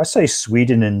overreacted. I say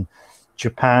Sweden and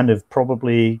Japan have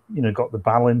probably, you know, got the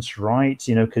balance right.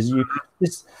 You know, because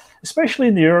it's especially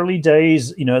in the early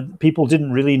days, you know, people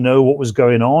didn't really know what was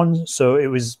going on, so it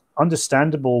was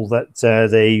understandable that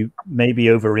they maybe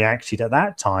overreacted at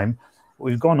that time.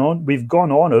 We've gone on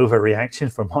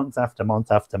overreacting for month after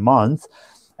month after month.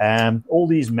 All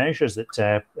these measures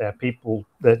that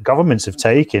governments have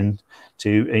taken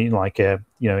to, like, you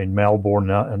know, in Melbourne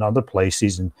and other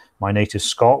places, in my native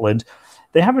Scotland,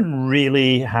 they haven't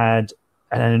really had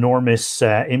an enormous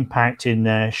impact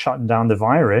in shutting down the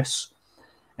virus.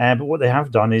 But what they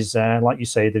have done is, like you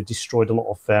say, they've destroyed a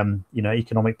lot of, you know,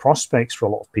 economic prospects for a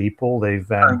lot of people. They've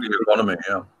the economy,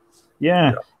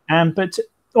 yeah. But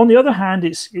on the other hand,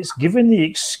 it's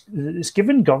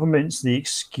given governments the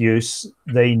excuse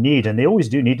they need, and they always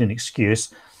do need an excuse,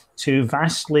 to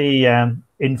vastly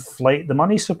inflate the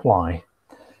money supply.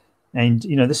 And,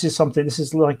 you know, this is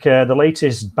like the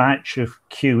latest batch of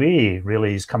QE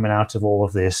really is coming out of all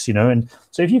of this, you know. And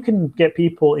so if you can get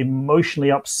people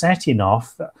emotionally upset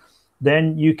enough,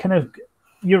 then you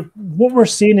what we're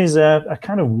seeing is a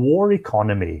kind of war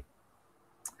economy.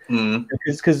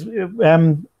 Because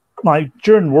like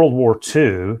during World War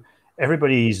II,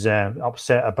 everybody's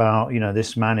upset about, you know,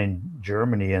 this man in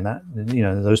Germany and that, you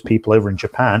know, those people over in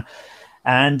Japan,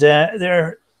 and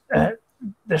they're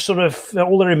sort of,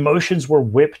 all their emotions were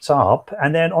whipped up,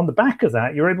 and then on the back of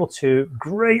that, you're able to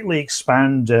greatly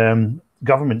expand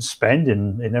government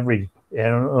spending in every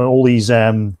all these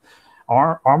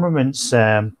armaments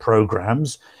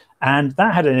programs, and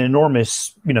that had an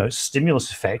enormous, you know, stimulus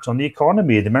effect on the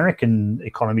economy. The American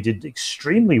economy did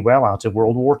extremely well out of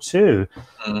World War II,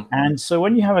 and so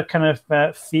when you have a kind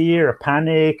of fear, a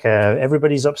panic,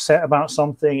 everybody's upset about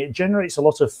something, it generates a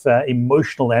lot of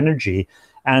emotional energy.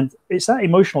 And it's that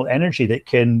emotional energy that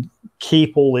can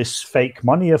keep all this fake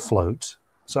money afloat.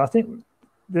 So I think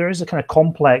there is a kind of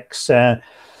complex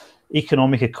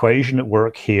economic equation at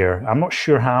work here. I'm not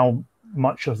sure how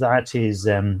much of that is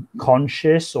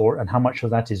conscious and how much of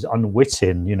that is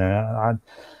unwitting. You know, I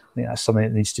think that's something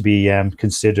that needs to be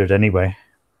considered anyway.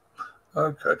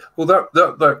 Okay. Well,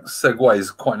 that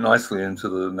segues quite nicely into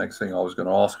the next thing I was going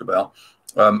to ask about.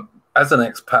 As an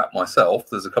expat myself,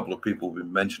 there's a couple of people who've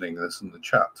been mentioning this in the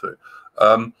chat too.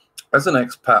 As an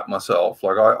expat myself,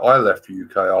 like I left the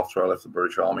UK after I left the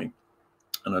British Army,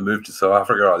 and I moved to South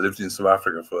Africa. I lived in South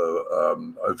Africa for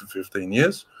over 15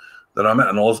 years. Then I met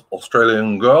an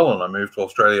Australian girl, and I moved to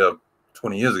Australia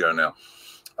 20 years ago now.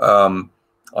 I'm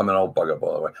an old bugger,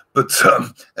 by the way. But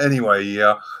anyway,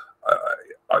 yeah.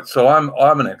 So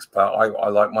I'm an expat. I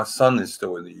like, my son is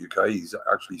still in the UK. He's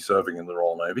actually serving in the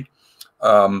Royal Navy.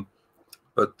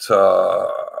 But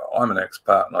I'm an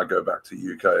expat, and I go back to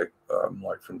the UK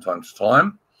like from time to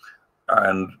time.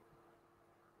 And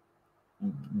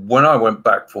when I went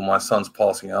back for my son's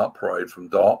passing out parade from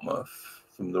Dartmouth,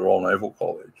 from the Royal Naval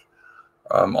College,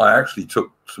 I actually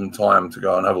took some time to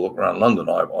go and have a look around London.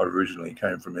 I originally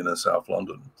came from inner South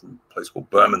London, from a place called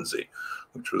Bermondsey,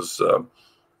 which was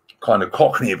kind of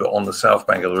Cockney, but on the south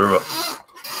bank of the river.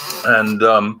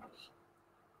 And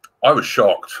I was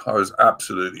shocked. I was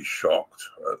absolutely shocked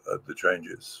at the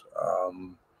changes.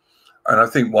 And I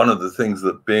think one of the things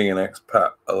that being an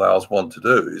expat allows one to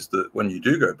do is that when you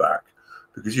do go back,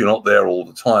 because you're not there all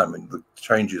the time and the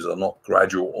changes are not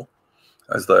gradual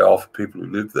as they are for people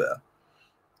who live there,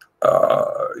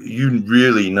 you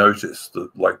really notice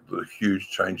that, like, the huge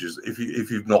changes. If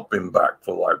you've not been back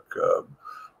for like,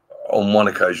 on one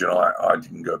occasion, I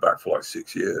didn't go back for like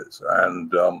 6 years,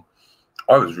 and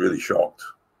I was really shocked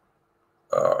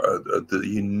at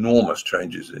the enormous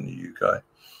changes in the UK.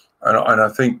 And I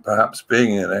think perhaps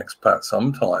being an expat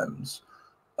sometimes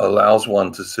allows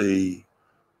one to see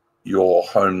your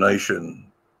home nation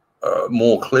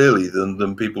more clearly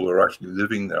than people who are actually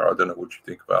living there. I don't know what you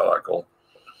think about that, Colin.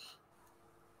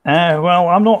 Well,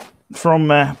 I'm not from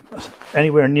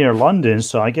anywhere near London,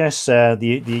 so I guess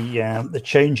the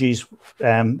changes.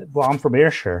 Well, I'm from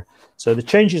Ayrshire, so the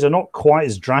changes are not quite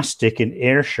as drastic in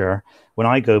Ayrshire when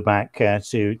I go back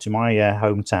to my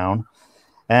hometown.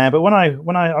 But when I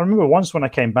remember once when I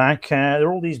came back, there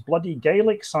were all these bloody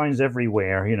Gaelic signs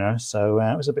everywhere, you know. So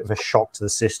it was a bit of a shock to the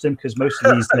system because most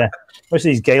of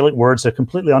these Gaelic words are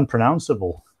completely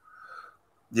unpronounceable.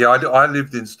 Yeah, I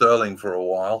lived in Stirling for a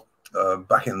while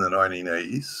back in the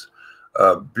 1980s.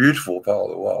 Beautiful part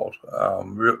of the world,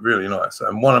 really nice.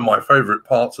 And one of my favourite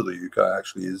parts of the UK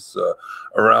actually is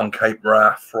around Cape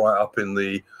Wrath, right up in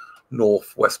the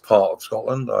northwest part of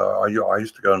Scotland. I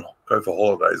used to go for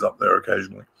holidays up there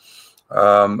occasionally,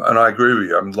 and I agree with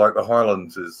you. I mean, like the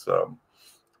Highlands is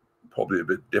probably a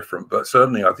bit different, but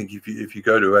certainly I think if you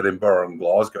go to Edinburgh and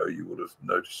Glasgow, you would have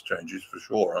noticed changes for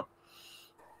sure. Huh?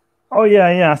 Oh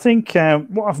yeah. I think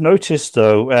what I've noticed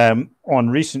though on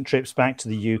recent trips back to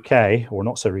the UK, or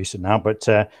not so recent now, but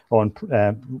on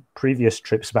previous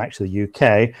trips back to the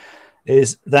UK,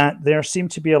 is that there seem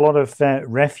to be a lot of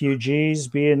refugees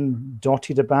being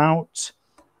dotted about.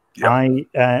 Yep.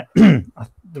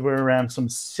 There were some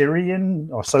Syrian,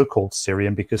 or so-called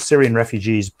Syrian, because Syrian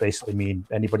refugees basically mean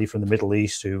anybody from the Middle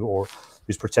East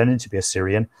who's pretending to be a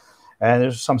Syrian.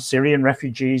 There's some Syrian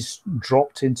refugees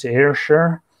dropped into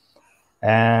Ayrshire.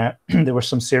 There were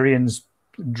some Syrians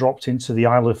dropped into the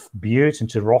Isle of Bute,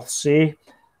 into Rothsay.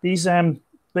 These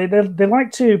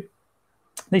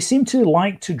they seem to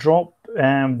like to drop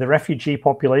the refugee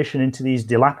population into these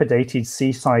dilapidated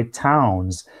seaside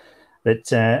towns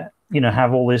that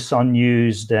have all this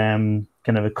unused kind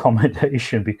of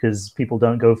accommodation because people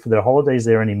don't go for their holidays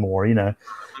there anymore.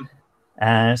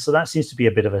 So that seems to be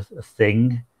a bit of a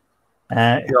thing.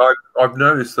 I've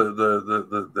noticed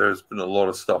that there's been a lot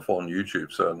of stuff on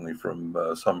YouTube, certainly from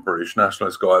some British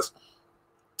nationalist guys,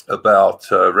 about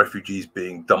refugees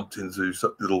being dumped into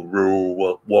little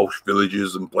rural Welsh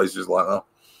villages and places like that.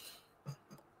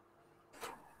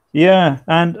 Yeah,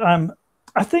 and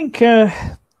I think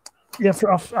I've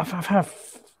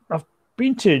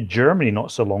been to Germany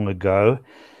not so long ago,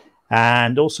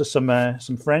 and also some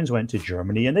friends went to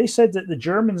Germany, and they said that the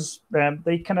Germans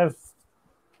they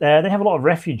have a lot of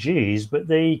refugees, but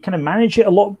they kind of manage it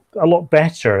a lot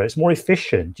better. It's more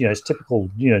efficient. It's typical,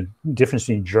 difference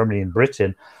between Germany and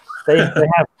Britain. They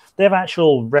have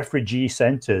actual refugee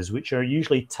centers, which are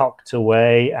usually tucked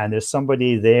away, and there's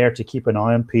somebody there to keep an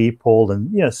eye on people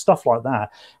and stuff like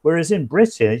that. Whereas in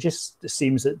Britain, it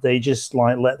seems that they just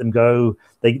let them go.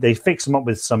 They fix them up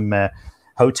with some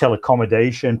hotel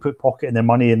accommodation, put pocket in their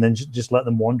money, and then just let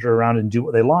them wander around and do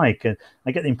what they like. And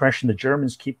I get the impression the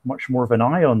Germans keep much more of an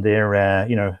eye on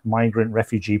their migrant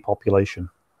refugee population.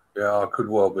 Yeah, could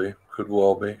well be.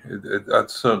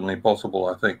 That's certainly possible,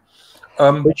 I think.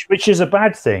 Which is a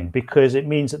bad thing, because it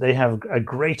means that they have a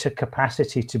greater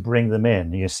capacity to bring them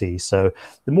in, you see. So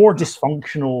the more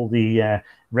dysfunctional the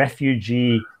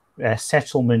refugee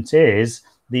settlement is,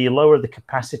 the lower the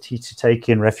capacity to take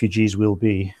in refugees will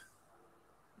be.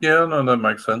 Yeah, no, that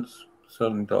makes sense.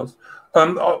 Certainly does.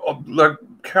 Like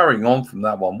carrying on from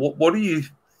that one, what do you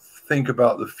think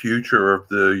about the future of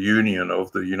the Union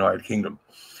of the United Kingdom?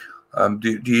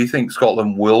 Do you think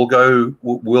Scotland will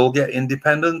get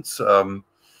independence,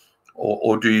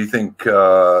 or do you think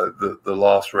the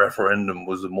last referendum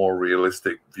was a more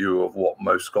realistic view of what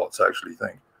most Scots actually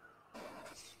think?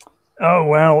 Oh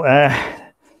well,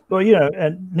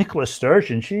 Nicola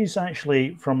Sturgeon, she's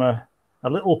actually from a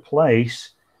little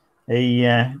place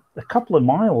a couple of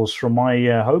miles from my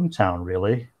hometown,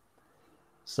 really.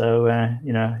 So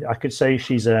I could say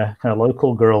she's a kind of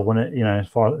local girl when it,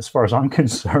 as far as I'm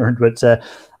concerned. But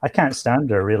I can't stand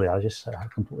her, really. I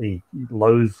completely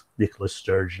loathe Nicola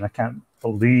Sturgeon. I can't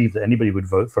believe that anybody would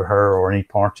vote for her or any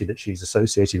party that she's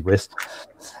associated with.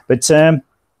 But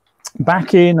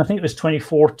back in, I think it was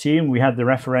 2014, we had the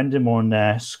referendum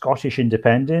on Scottish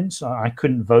independence. I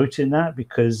couldn't vote in that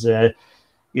because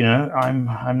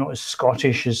I'm not as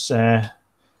Scottish as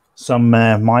some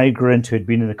migrant who had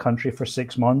been in the country for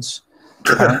 6 months.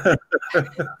 At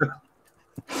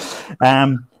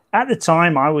the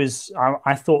time,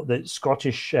 I thought that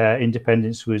Scottish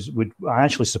independence I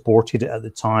actually supported it at the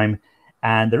time,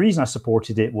 and the reason I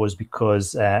supported it was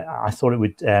because I thought it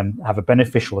would have a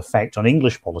beneficial effect on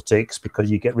English politics,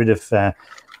 because you get rid of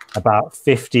about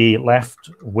 50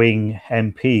 left-wing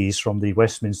MPs from the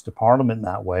Westminster Parliament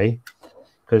that way.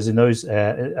 Because in those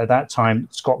at that time,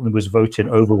 Scotland was voting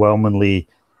overwhelmingly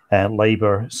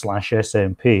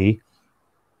Labour/SNP.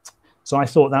 So I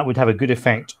thought that would have a good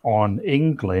effect on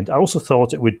England. I also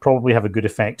thought it would probably have a good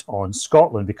effect on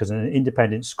Scotland, because an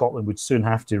independent Scotland would soon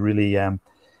have to really,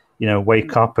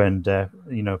 wake up and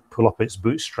pull up its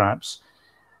bootstraps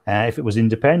if it was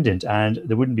independent, and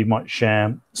there wouldn't be much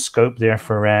scope there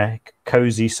for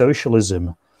cozy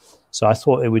socialism. So I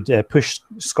thought it would push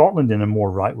Scotland in a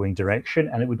more right-wing direction,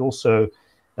 and it would also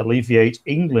alleviate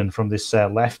England from this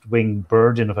left-wing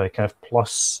burden of a kind of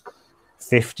plus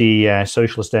 50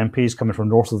 socialist MPs coming from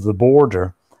north of the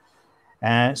border.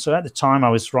 So at the time, I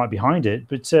was right behind it.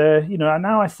 But,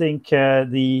 now I think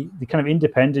the kind of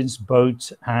independence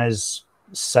boat has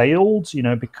sailed,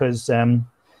 because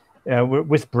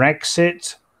with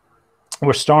Brexit,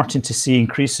 we're starting to see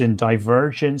increasing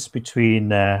divergence between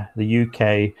the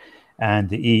UK and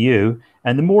the EU.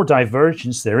 And the more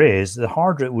divergence there is, the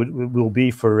harder it will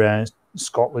be for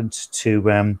Scotland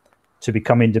to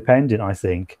become independent, I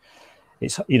think.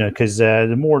 It's, because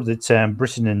the more that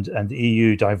Britain and the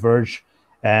EU diverge,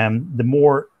 the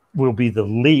more will be the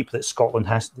leap that Scotland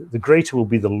has, the greater will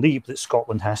be the leap that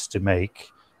Scotland has to make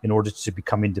in order to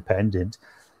become independent.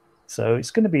 So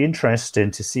it's going to be interesting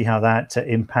to see how that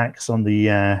impacts on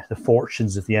the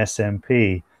fortunes of the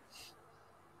SNP.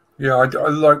 Yeah,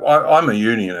 I'm a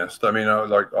unionist. I mean, I'm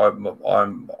like,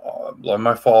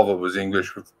 my father was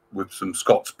English with some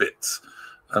Scots bits,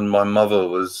 and my mother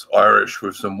was Irish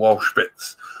with some Welsh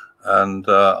bits, and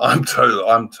I'm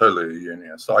totally a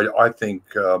unionist. I think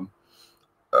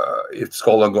if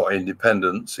Scotland got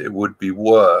independence, it would be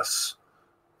worse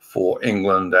for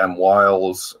England and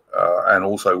Wales, and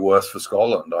also worse for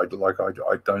Scotland. I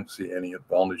don't see any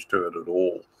advantage to it at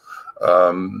all.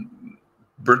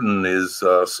 Britain is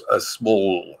as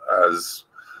small as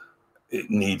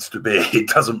it needs to be. It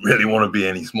doesn't really want to be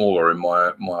any smaller, in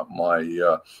my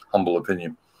humble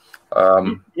opinion.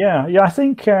 I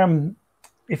think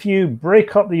if you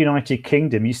break up the United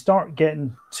Kingdom, you start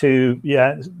getting to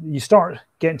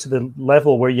the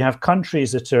level where you have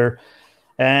countries that are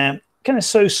kind of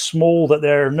so small that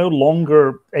they're no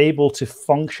longer able to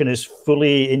function as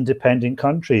fully independent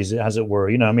countries, as it were.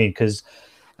 You know what I mean? Because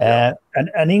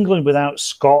and England without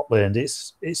Scotland,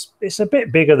 it's a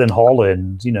bit bigger than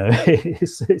Holland.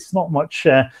 It's not much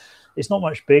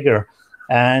bigger.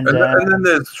 And then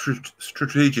there's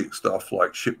strategic stuff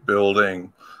like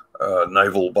shipbuilding,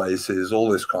 naval bases,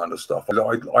 all this kind of stuff.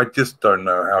 I just don't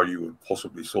know how you would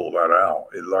possibly sort that out.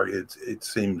 It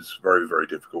seems very, very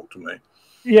difficult to me.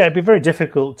 Yeah, it'd be very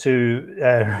difficult to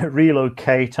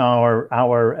relocate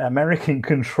our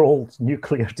American-controlled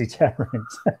nuclear deterrent.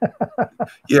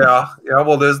 yeah.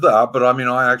 Well, there's that. But I mean,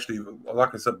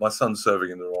 like I said, my son's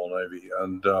serving in the Royal Navy,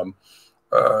 and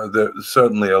there's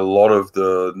certainly a lot of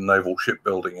the naval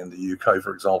shipbuilding in the UK,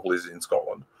 for example, is in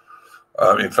Scotland.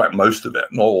 In fact, most of it,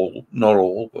 not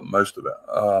all, but most of it.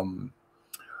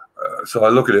 So I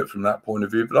look at it from that point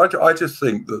of view, but I just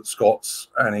think that Scots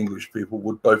and English people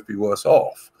would both be worse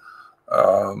off.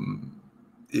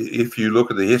 If you look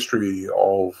at the history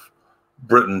of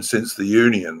Britain since the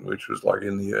Union, which was like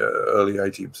in the early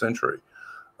 18th century,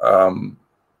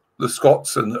 the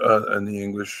Scots and the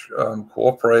English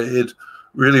cooperated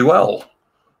really well.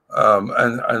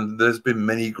 And there's been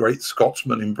many great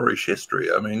Scotsmen in British history.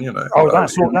 I mean,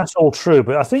 that's all true.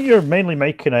 But I think you're mainly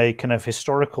making a kind of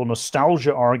historical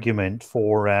nostalgia argument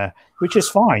for, which is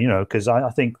fine, because I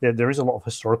think that there is a lot of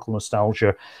historical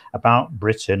nostalgia about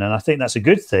Britain, and I think that's a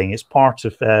good thing. It's part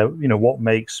of what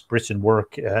makes Britain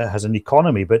work as an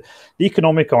economy. But the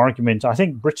economic argument, I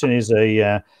think Britain is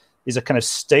a kind of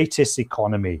status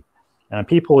economy. And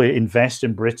people invest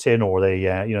in Britain, or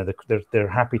they're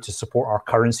happy to support our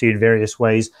currency in various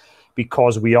ways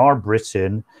because we are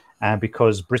Britain, and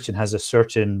because Britain has a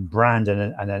certain brand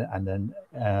and an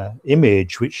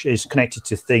image which is connected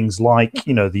to things like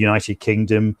the United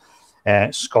Kingdom,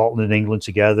 Scotland and England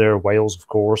together, Wales, of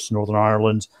course, Northern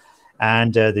Ireland,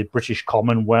 and the British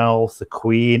Commonwealth, the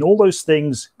Queen. All those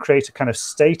things create a kind of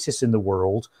status in the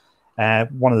world.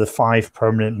 One of the 5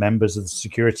 permanent members of the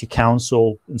Security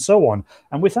Council, and so on.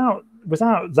 And without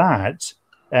that,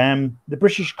 the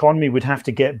British economy would have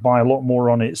to get by a lot more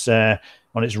on its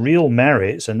real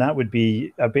merits, and that would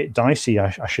be a bit dicey,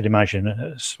 I should imagine,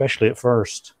 especially at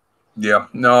first. Yeah,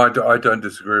 no, I don't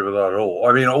disagree with that at all.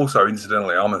 I mean, also,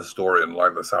 incidentally, I'm a historian,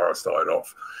 like the Sarah started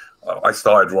off. I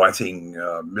started writing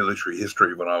military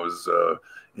history when I was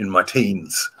in my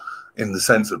teens, in the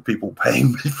sense of people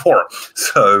paying me for it.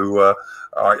 So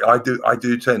I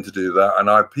do tend to do that,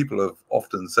 and people have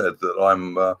often said that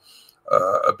I'm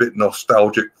a bit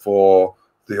nostalgic for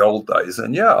the old days.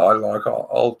 And yeah,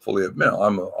 I'll fully admit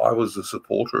I was a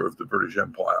supporter of the British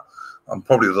Empire. I'm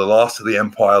probably the last of the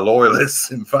Empire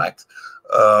loyalists, in fact.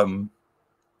 And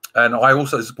I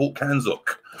also support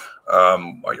Kanzuk.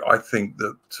 I think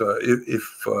that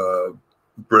if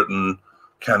Britain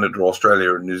Canada,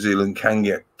 Australia, and New Zealand can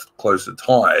get closer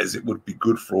ties, it would be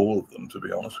good for all of them, to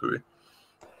be honest with you.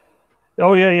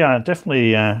 Oh yeah,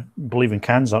 definitely believe in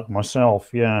Kanzuk myself.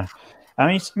 Yeah,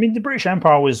 I mean, the British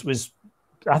Empire was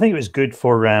I think it was good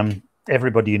for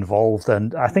everybody involved,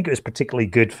 and I think it was particularly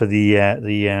good for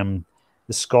the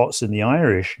Scots and the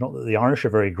Irish. Not that the Irish are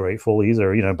very grateful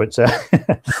either, you know, but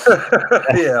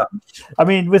yeah. I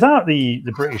mean, without the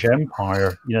British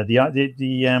Empire, you know,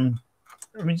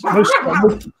 I mean, most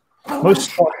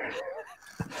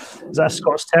is that a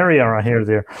Scots Terrier I hear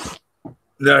there?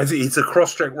 No, it's a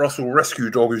cross-check Russell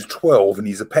rescue dog who's 12 and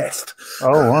he's a pest.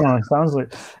 Oh, wow, it sounds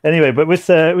like. Anyway, but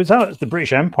without the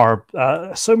British Empire,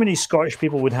 so many Scottish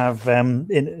people would have,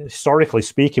 historically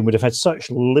speaking, would have had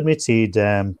such limited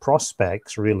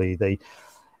prospects. Really,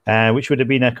 which would have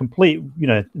been a complete, you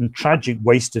know, tragic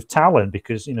waste of talent,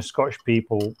 because, you know, Scottish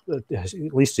people, at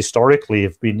least historically,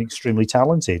 have been extremely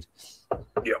talented.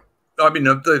 Yeah. I mean,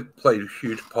 they've played a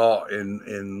huge part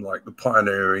in like the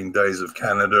pioneering days of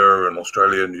Canada and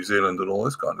Australia and New Zealand and all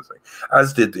this kind of thing,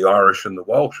 as did the Irish and the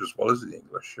Welsh as well as the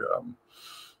English.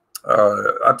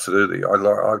 Absolutely,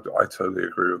 I totally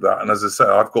agree with that. And as I say,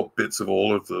 I've got bits of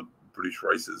all of the British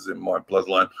races in my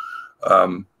bloodline.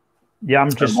 Yeah, I'm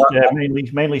just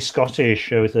mainly Scottish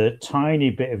with a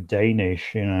tiny bit of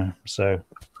Danish, you know. So.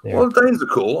 Yeah. Well, Danes are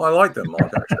cool. I like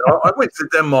Denmark, actually. I went to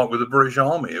Denmark with the British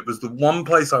Army. It was the one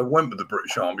place I went with the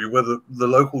British Army where the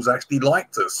locals actually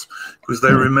liked us, because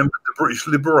they remembered the British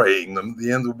liberating them at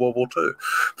the end of World War II.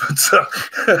 But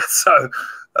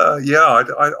yeah,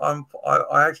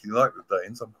 I actually like the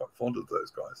Danes. I'm quite fond of those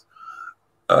guys.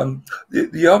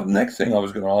 The next thing I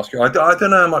was going to ask you, I don't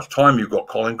know how much time you've got,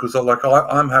 Colin, because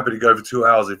I'm happy to go for 2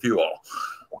 hours if you are,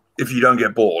 if you don't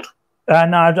get bored.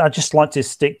 No, I'd just like to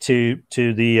stick to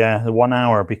the 1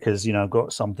 hour, because, you know, I've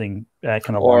got something kind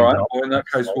of. All right. Well, in that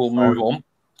case, we'll move on.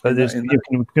 But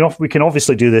we can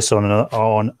obviously do this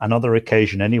on another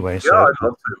occasion anyway. So. Yeah, I'd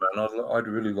love to, man. I'd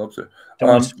really love to.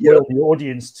 Don't spoil the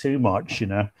audience too much, you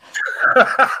know.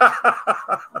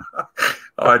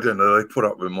 I don't know. They put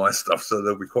up with my stuff, so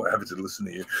they'll be quite happy to listen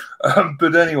to you.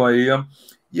 But anyway,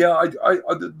 yeah,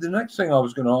 the next thing I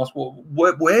was going to ask, well,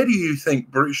 where do you think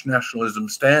British nationalism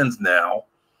stands now,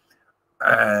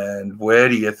 and where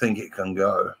do you think it can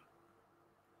go?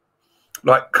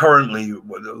 Like currently,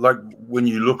 like when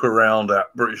you look around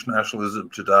at British nationalism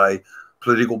today,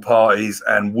 political parties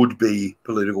and would-be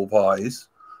political parties,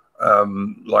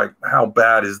 like how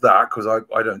bad is that? Because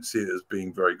I don't see it as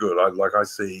being very good. I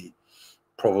see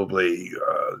probably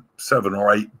 7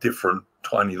 or 8 different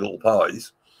tiny little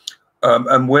parties.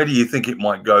 And where do you think it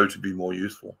might go to be more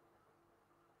useful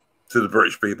to the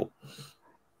British people?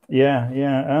 Yeah.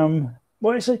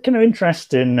 Well, it's a kind of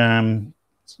interesting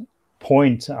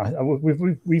point.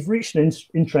 We've reached an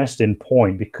interesting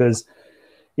point, because,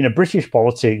 you know, British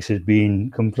politics has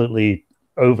been completely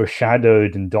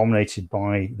overshadowed and dominated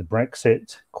by the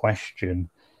Brexit question,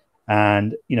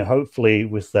 and, you know, hopefully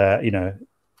with you know,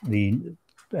 the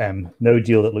no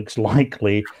deal that looks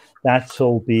likely,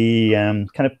 that'll be kind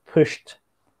of pushed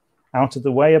out of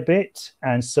the way a bit.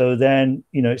 And so then,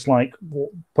 you know, it's like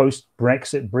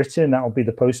post-Brexit Britain, that'll be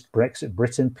the post-Brexit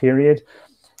Britain period.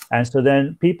 And so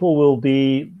then people will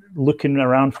be looking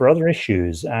around for other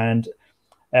issues. And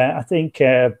I think,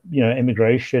 you know,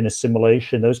 immigration,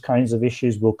 assimilation, those kinds of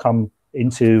issues will come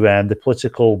into the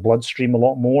political bloodstream a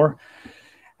lot more.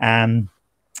 And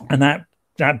that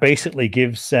basically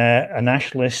gives a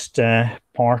nationalist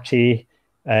party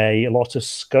a lot of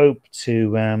scope to,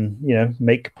 you know,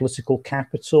 make political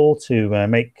capital, to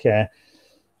make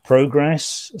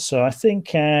progress. So I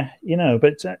think, you know,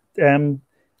 but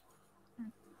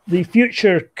the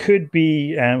future could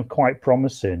be quite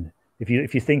promising if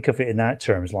you think of it in that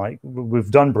terms. Like, we've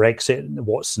done Brexit,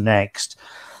 what's next?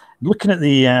 Looking at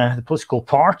the political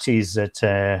parties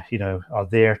that you know, are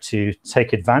there to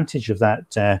take advantage of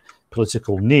that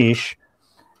political niche,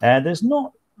 there's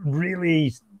not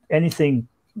really anything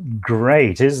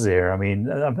great, is there? I mean,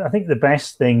 I think the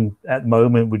best thing at the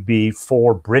moment would be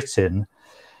For Britain.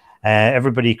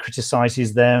 Everybody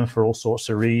criticizes them for all sorts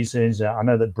of reasons. I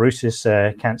know that Brutus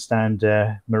can't stand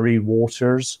Marie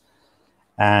Waters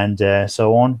and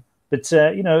so on. But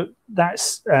you know,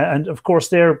 that's and of course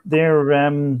their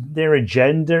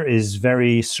agenda is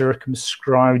very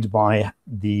circumscribed by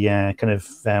the kind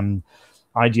of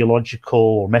ideological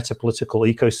or metapolitical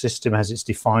ecosystem as it's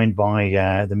defined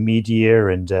by the media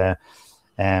and the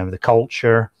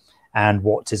culture, and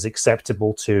what is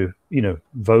acceptable to, you know,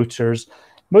 voters.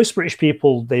 Most British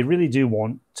people, they really do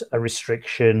want a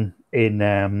restriction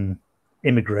in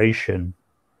immigration.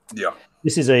 Yeah,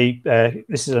 this is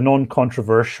a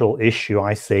non-controversial issue,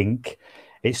 I think.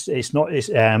 It's not. It's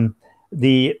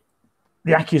the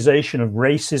accusation of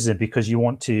racism because you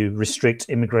want to restrict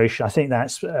immigration. I think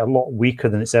that's a lot weaker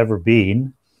than it's ever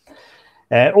been.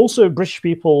 Also, British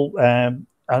people.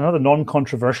 Another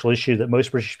non-controversial issue that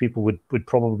most British people would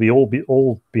probably be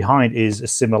all behind is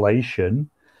assimilation.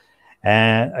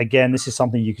 Again, this is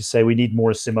something you could say we need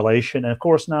more assimilation. And of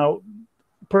course, now,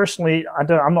 personally,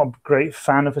 I'm not a great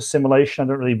fan of assimilation. I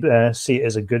don't really see it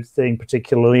as a good thing,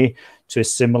 particularly to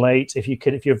assimilate.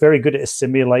 If you're very good at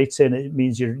assimilating, it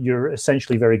means you're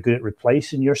essentially very good at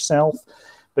replacing yourself.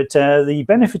 But the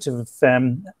benefit of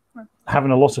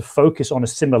having a lot of focus on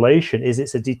assimilation is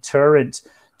it's a deterrent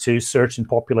to certain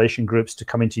population groups to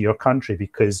come into your country,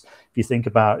 because if you think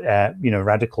about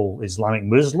radical Islamic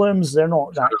Muslims, they're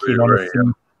not that keen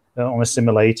on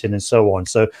assimilating and so on.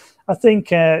 So I think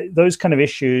those kind of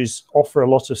issues offer a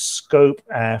lot of scope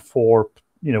for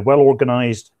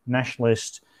well-organized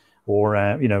nationalist or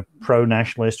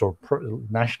pro-nationalist or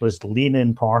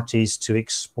nationalist-leaning parties to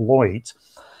exploit.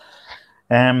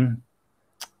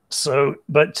 So,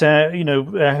 but who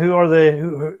are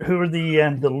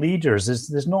the leaders?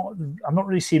 There's not. I'm not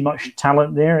really seeing much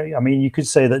talent there. I mean, you could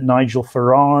say that Nigel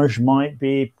Farage might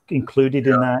be included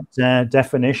in that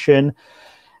definition.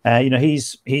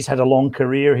 He's had a long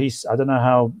career. I don't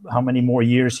know how many more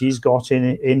years he's got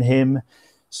in him.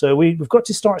 So we've got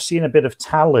to start seeing a bit of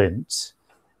talent,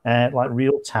 like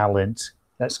real talent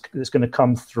that's going to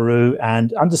come through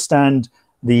and understand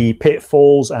the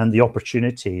pitfalls and the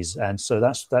opportunities, and so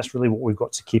that's really what we've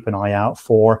got to keep an eye out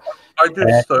for. I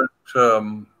just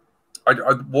don't.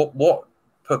 What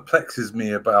perplexes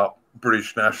me about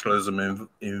British nationalism in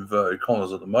inverted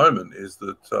commas at the moment is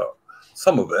that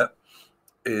some of it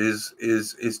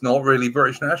is not really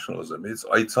British nationalism.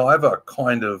 It's either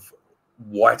kind of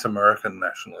white American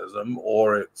nationalism,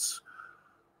 or it's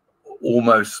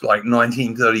almost like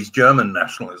 1930s German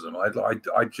nationalism.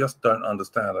 I just don't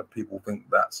understand how people think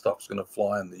that stuff's going to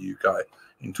fly in the UK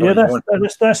in 2020. Yeah,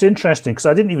 that's interesting, because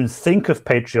I didn't even think of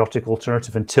patriotic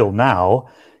alternative until now.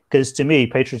 Because to me,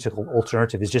 patriotic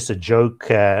alternative is just a joke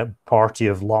party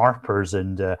of LARPers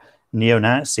and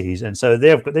neo-Nazis, and so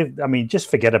they've. I mean,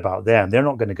 just forget about them. They're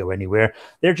not going to go anywhere.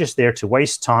 They're just there to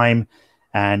waste time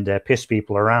and piss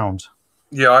people around.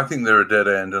 Yeah, I think they're a dead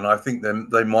end, and I think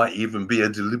they might even be a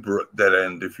deliberate dead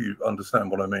end, if you understand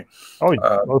what I mean.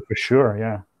 Oh, for sure,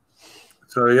 yeah.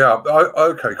 So yeah,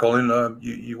 okay, Colin,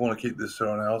 you want to keep this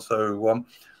on now? So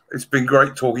it's been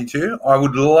great talking to you. I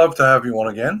would love to have you on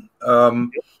again,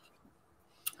 and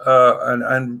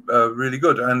really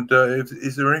good. And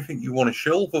is there anything you want to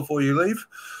shill before you leave?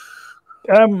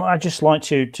 I'd just like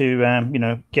to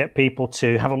get people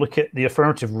to have a look at the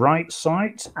Affirmative Right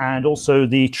site and also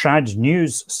the Trad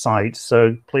News site.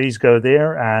 So please go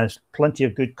there. As plenty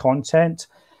of good content.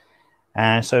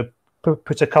 So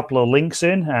put a couple of links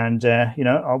in, and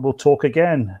I will talk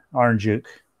again, Iron Duke.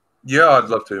 Yeah, I'd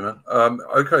love to, man.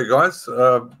 Okay, guys.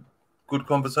 Good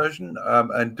conversation.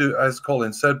 And as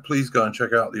Colin said, please go and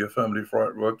check out the Affirmative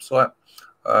Right website.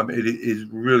 It is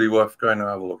really worth going to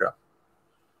have a look at.